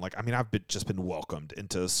Christian. I've just been welcomed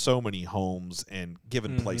into so many homes and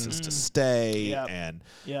given places to stay, and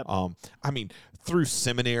through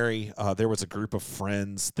seminary, there was a group of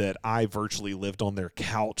friends that I virtually lived on their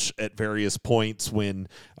couch at various points when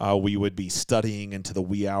we would be studying into the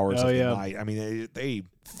wee hours of the night. I mean, they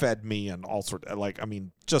fed me and all sorts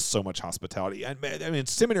just so much hospitality. And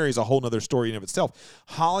seminary is a whole nother story in of itself.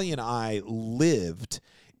 Holly and I lived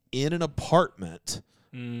in an apartment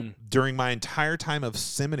during my entire time of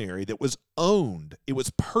seminary that was owned. It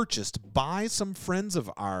was purchased by some friends of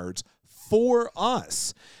ours for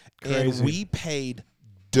us. Crazy. And we paid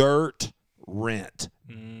dirt rent.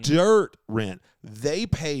 Dirt rent. They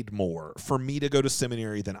paid more for me to go to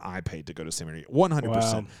seminary than I paid to go to seminary. 100%.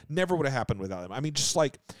 Wow. Never would have happened without them. I mean, just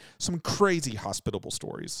some crazy hospitable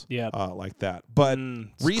stories like that. But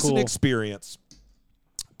recent experience,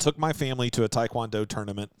 took my family to a Taekwondo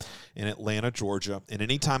tournament in Atlanta, Georgia. And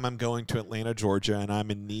anytime I'm going to Atlanta, Georgia, and I'm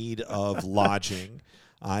in need of lodging,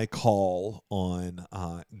 I call on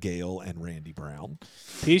Gail and Randy Brown.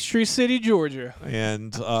 Peachtree City, Georgia.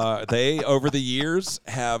 And they, over the years,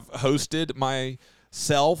 have hosted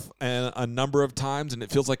myself a number of times, and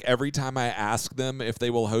it feels like every time I ask them if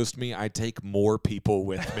they will host me, I take more people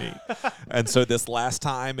with me. And so this last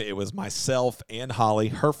time, it was myself and Holly,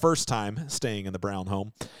 her first time staying in the Brown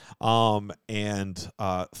home, and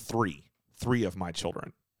three of my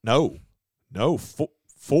children. No, four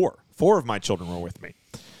of my children were with me.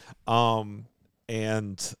 I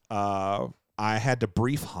had to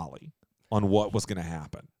brief Holly on what was going to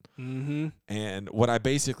happen. Mm-hmm. And what I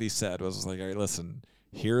basically said was like, all right, listen,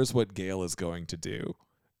 here's what Gail is going to do.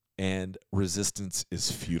 And resistance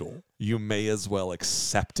is futile. You may as well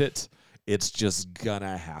accept it. It's just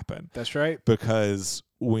gonna happen. That's right. Because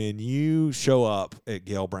when you show up at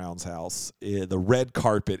Gail Brown's house, the red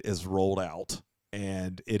carpet is rolled out,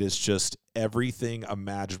 and it is just everything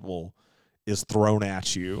imaginable is thrown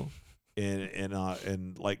at you.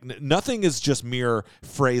 And like nothing is just mere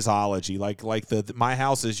phraseology. Like the my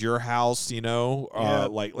house is your house, you know.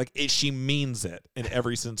 She means it in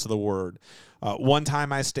every sense of the word. One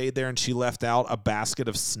time I stayed there and she left out a basket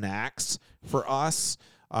of snacks for us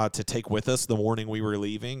to take with us the morning we were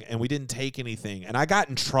leaving, and we didn't take anything, and I got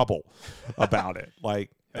in trouble about it.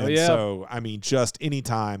 So I mean, just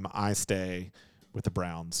anytime I stay with the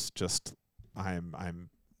Browns, just I'm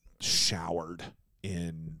showered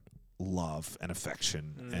in love and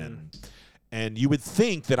affection, and you would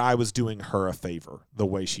think that I was doing her a favor the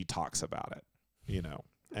way she talks about it, you know,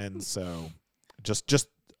 and so just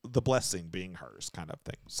the blessing being hers kind of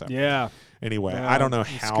thing. So yeah. Anyway, I don't know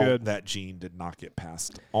how that gene did not get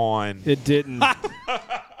passed on. It didn't.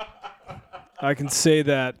 I can say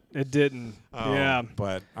that it didn't. Yeah.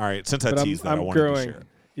 But all right, since I teased that, I wanted growing. to share it.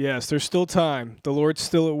 Yes, there's still time. The Lord's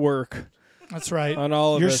still at work. That's right. On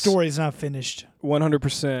all of Your us. story's not finished.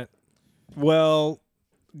 100%. Well,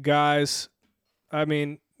 guys, I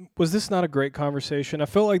mean, was this not a great conversation? I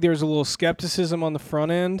felt like there was a little skepticism on the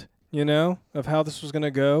front end, you know, of how this was going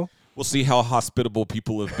to go. We'll see how hospitable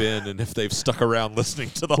people have been and if they've stuck around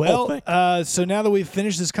listening to the whole thing. So now that we've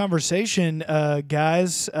finished this conversation,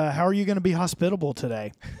 guys, how are you going to be hospitable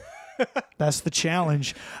today? That's the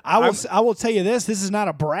challenge. I will tell you this. This is not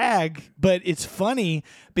a brag, but it's funny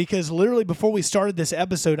because literally before we started this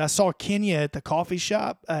episode, I saw Kenya at the coffee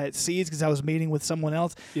shop at Seeds because I was meeting with someone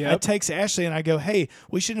else. Yep. I text Ashley and I go, hey,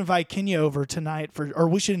 we should invite Kenya over tonight or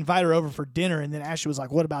we should invite her over for dinner. And then Ashley was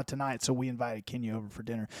like, what about tonight? So we invited Kenya over for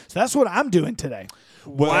dinner. So that's what I'm doing today.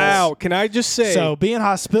 Wow. Can I just say, So being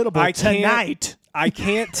hospitable tonight. I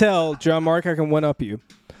can't tell, John Mark, I can one-up you.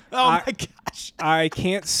 Oh, my gosh. I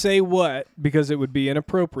can't say what because it would be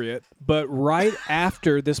inappropriate, but right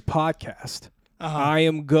after this podcast, I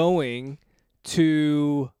am going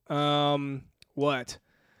to to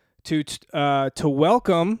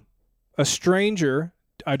welcome a stranger.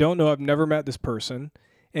 I don't know. I've never met this person,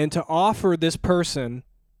 and to offer this person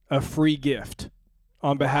a free gift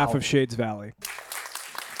on behalf of Shades Valley.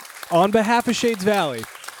 On behalf of Shades Valley.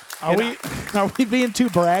 Are we being too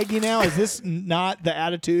braggy now? Is this not the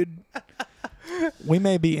attitude? We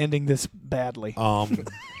may be ending this badly. Jonathan,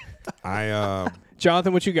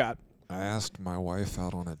 what you got? I asked my wife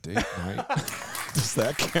out on a date night. Does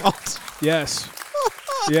that count? Yes.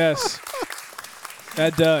 Yes.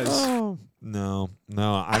 That does. No,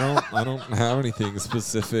 I don't have anything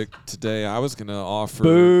specific today. I was gonna offer.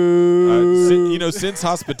 Boo. Since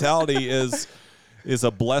hospitality is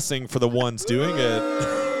a blessing for the ones doing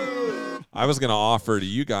it. I was going to offer to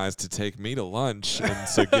you guys to take me to lunch and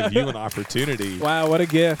so give you an opportunity. Wow, what a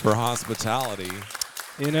gift. For hospitality.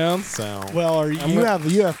 You know? So well, you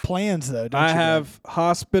have plans though, don't you? I have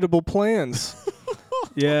hospitable plans.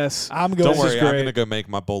 Yes. Don't worry, I'm going to go make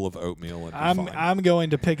my bowl of oatmeal and I'm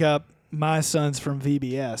going to pick up my sons from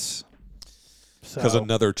VBS. Because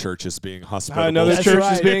another church is being hospitable. Another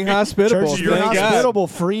church is being hospitable. Church is being hospitable.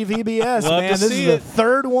 Free VBS, man. This is the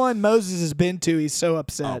third one Moses has been to. He's so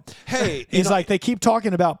upset. Hey, he's like, they keep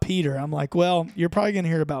talking about Peter. I'm like, well, you're probably going to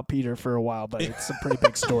hear about Peter for a while, but it's some pretty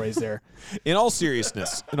big stories there. In all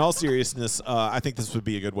seriousness, I think this would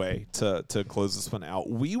be a good way to close this one out.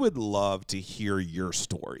 We would love to hear your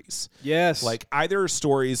stories. Yes. Like either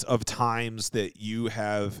stories of times that you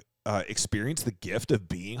have experience the gift of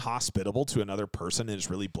being hospitable to another person and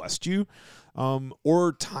it's really blessed you,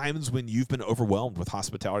 or times when you've been overwhelmed with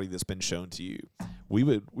hospitality that's been shown to you. We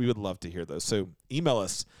would love to hear those. So email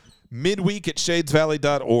us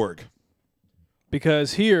midweek@shadesvalley.org.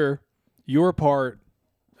 Because here you're part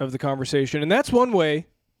of the conversation, and that's one way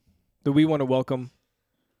that we want to welcome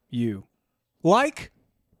you, like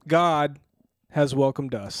God has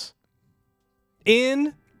welcomed us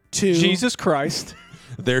in Jesus Christ.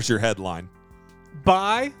 There's your headline.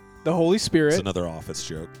 By the Holy Spirit. It's another office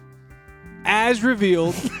joke. As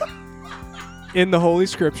revealed in the Holy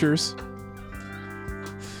Scriptures.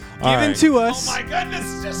 Given to us. Oh my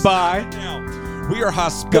goodness. Just by. We are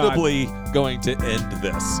hospitably going to end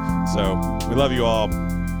this. So we love you all.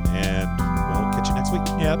 And we'll catch you next week.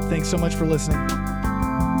 Yep. Thanks so much for listening.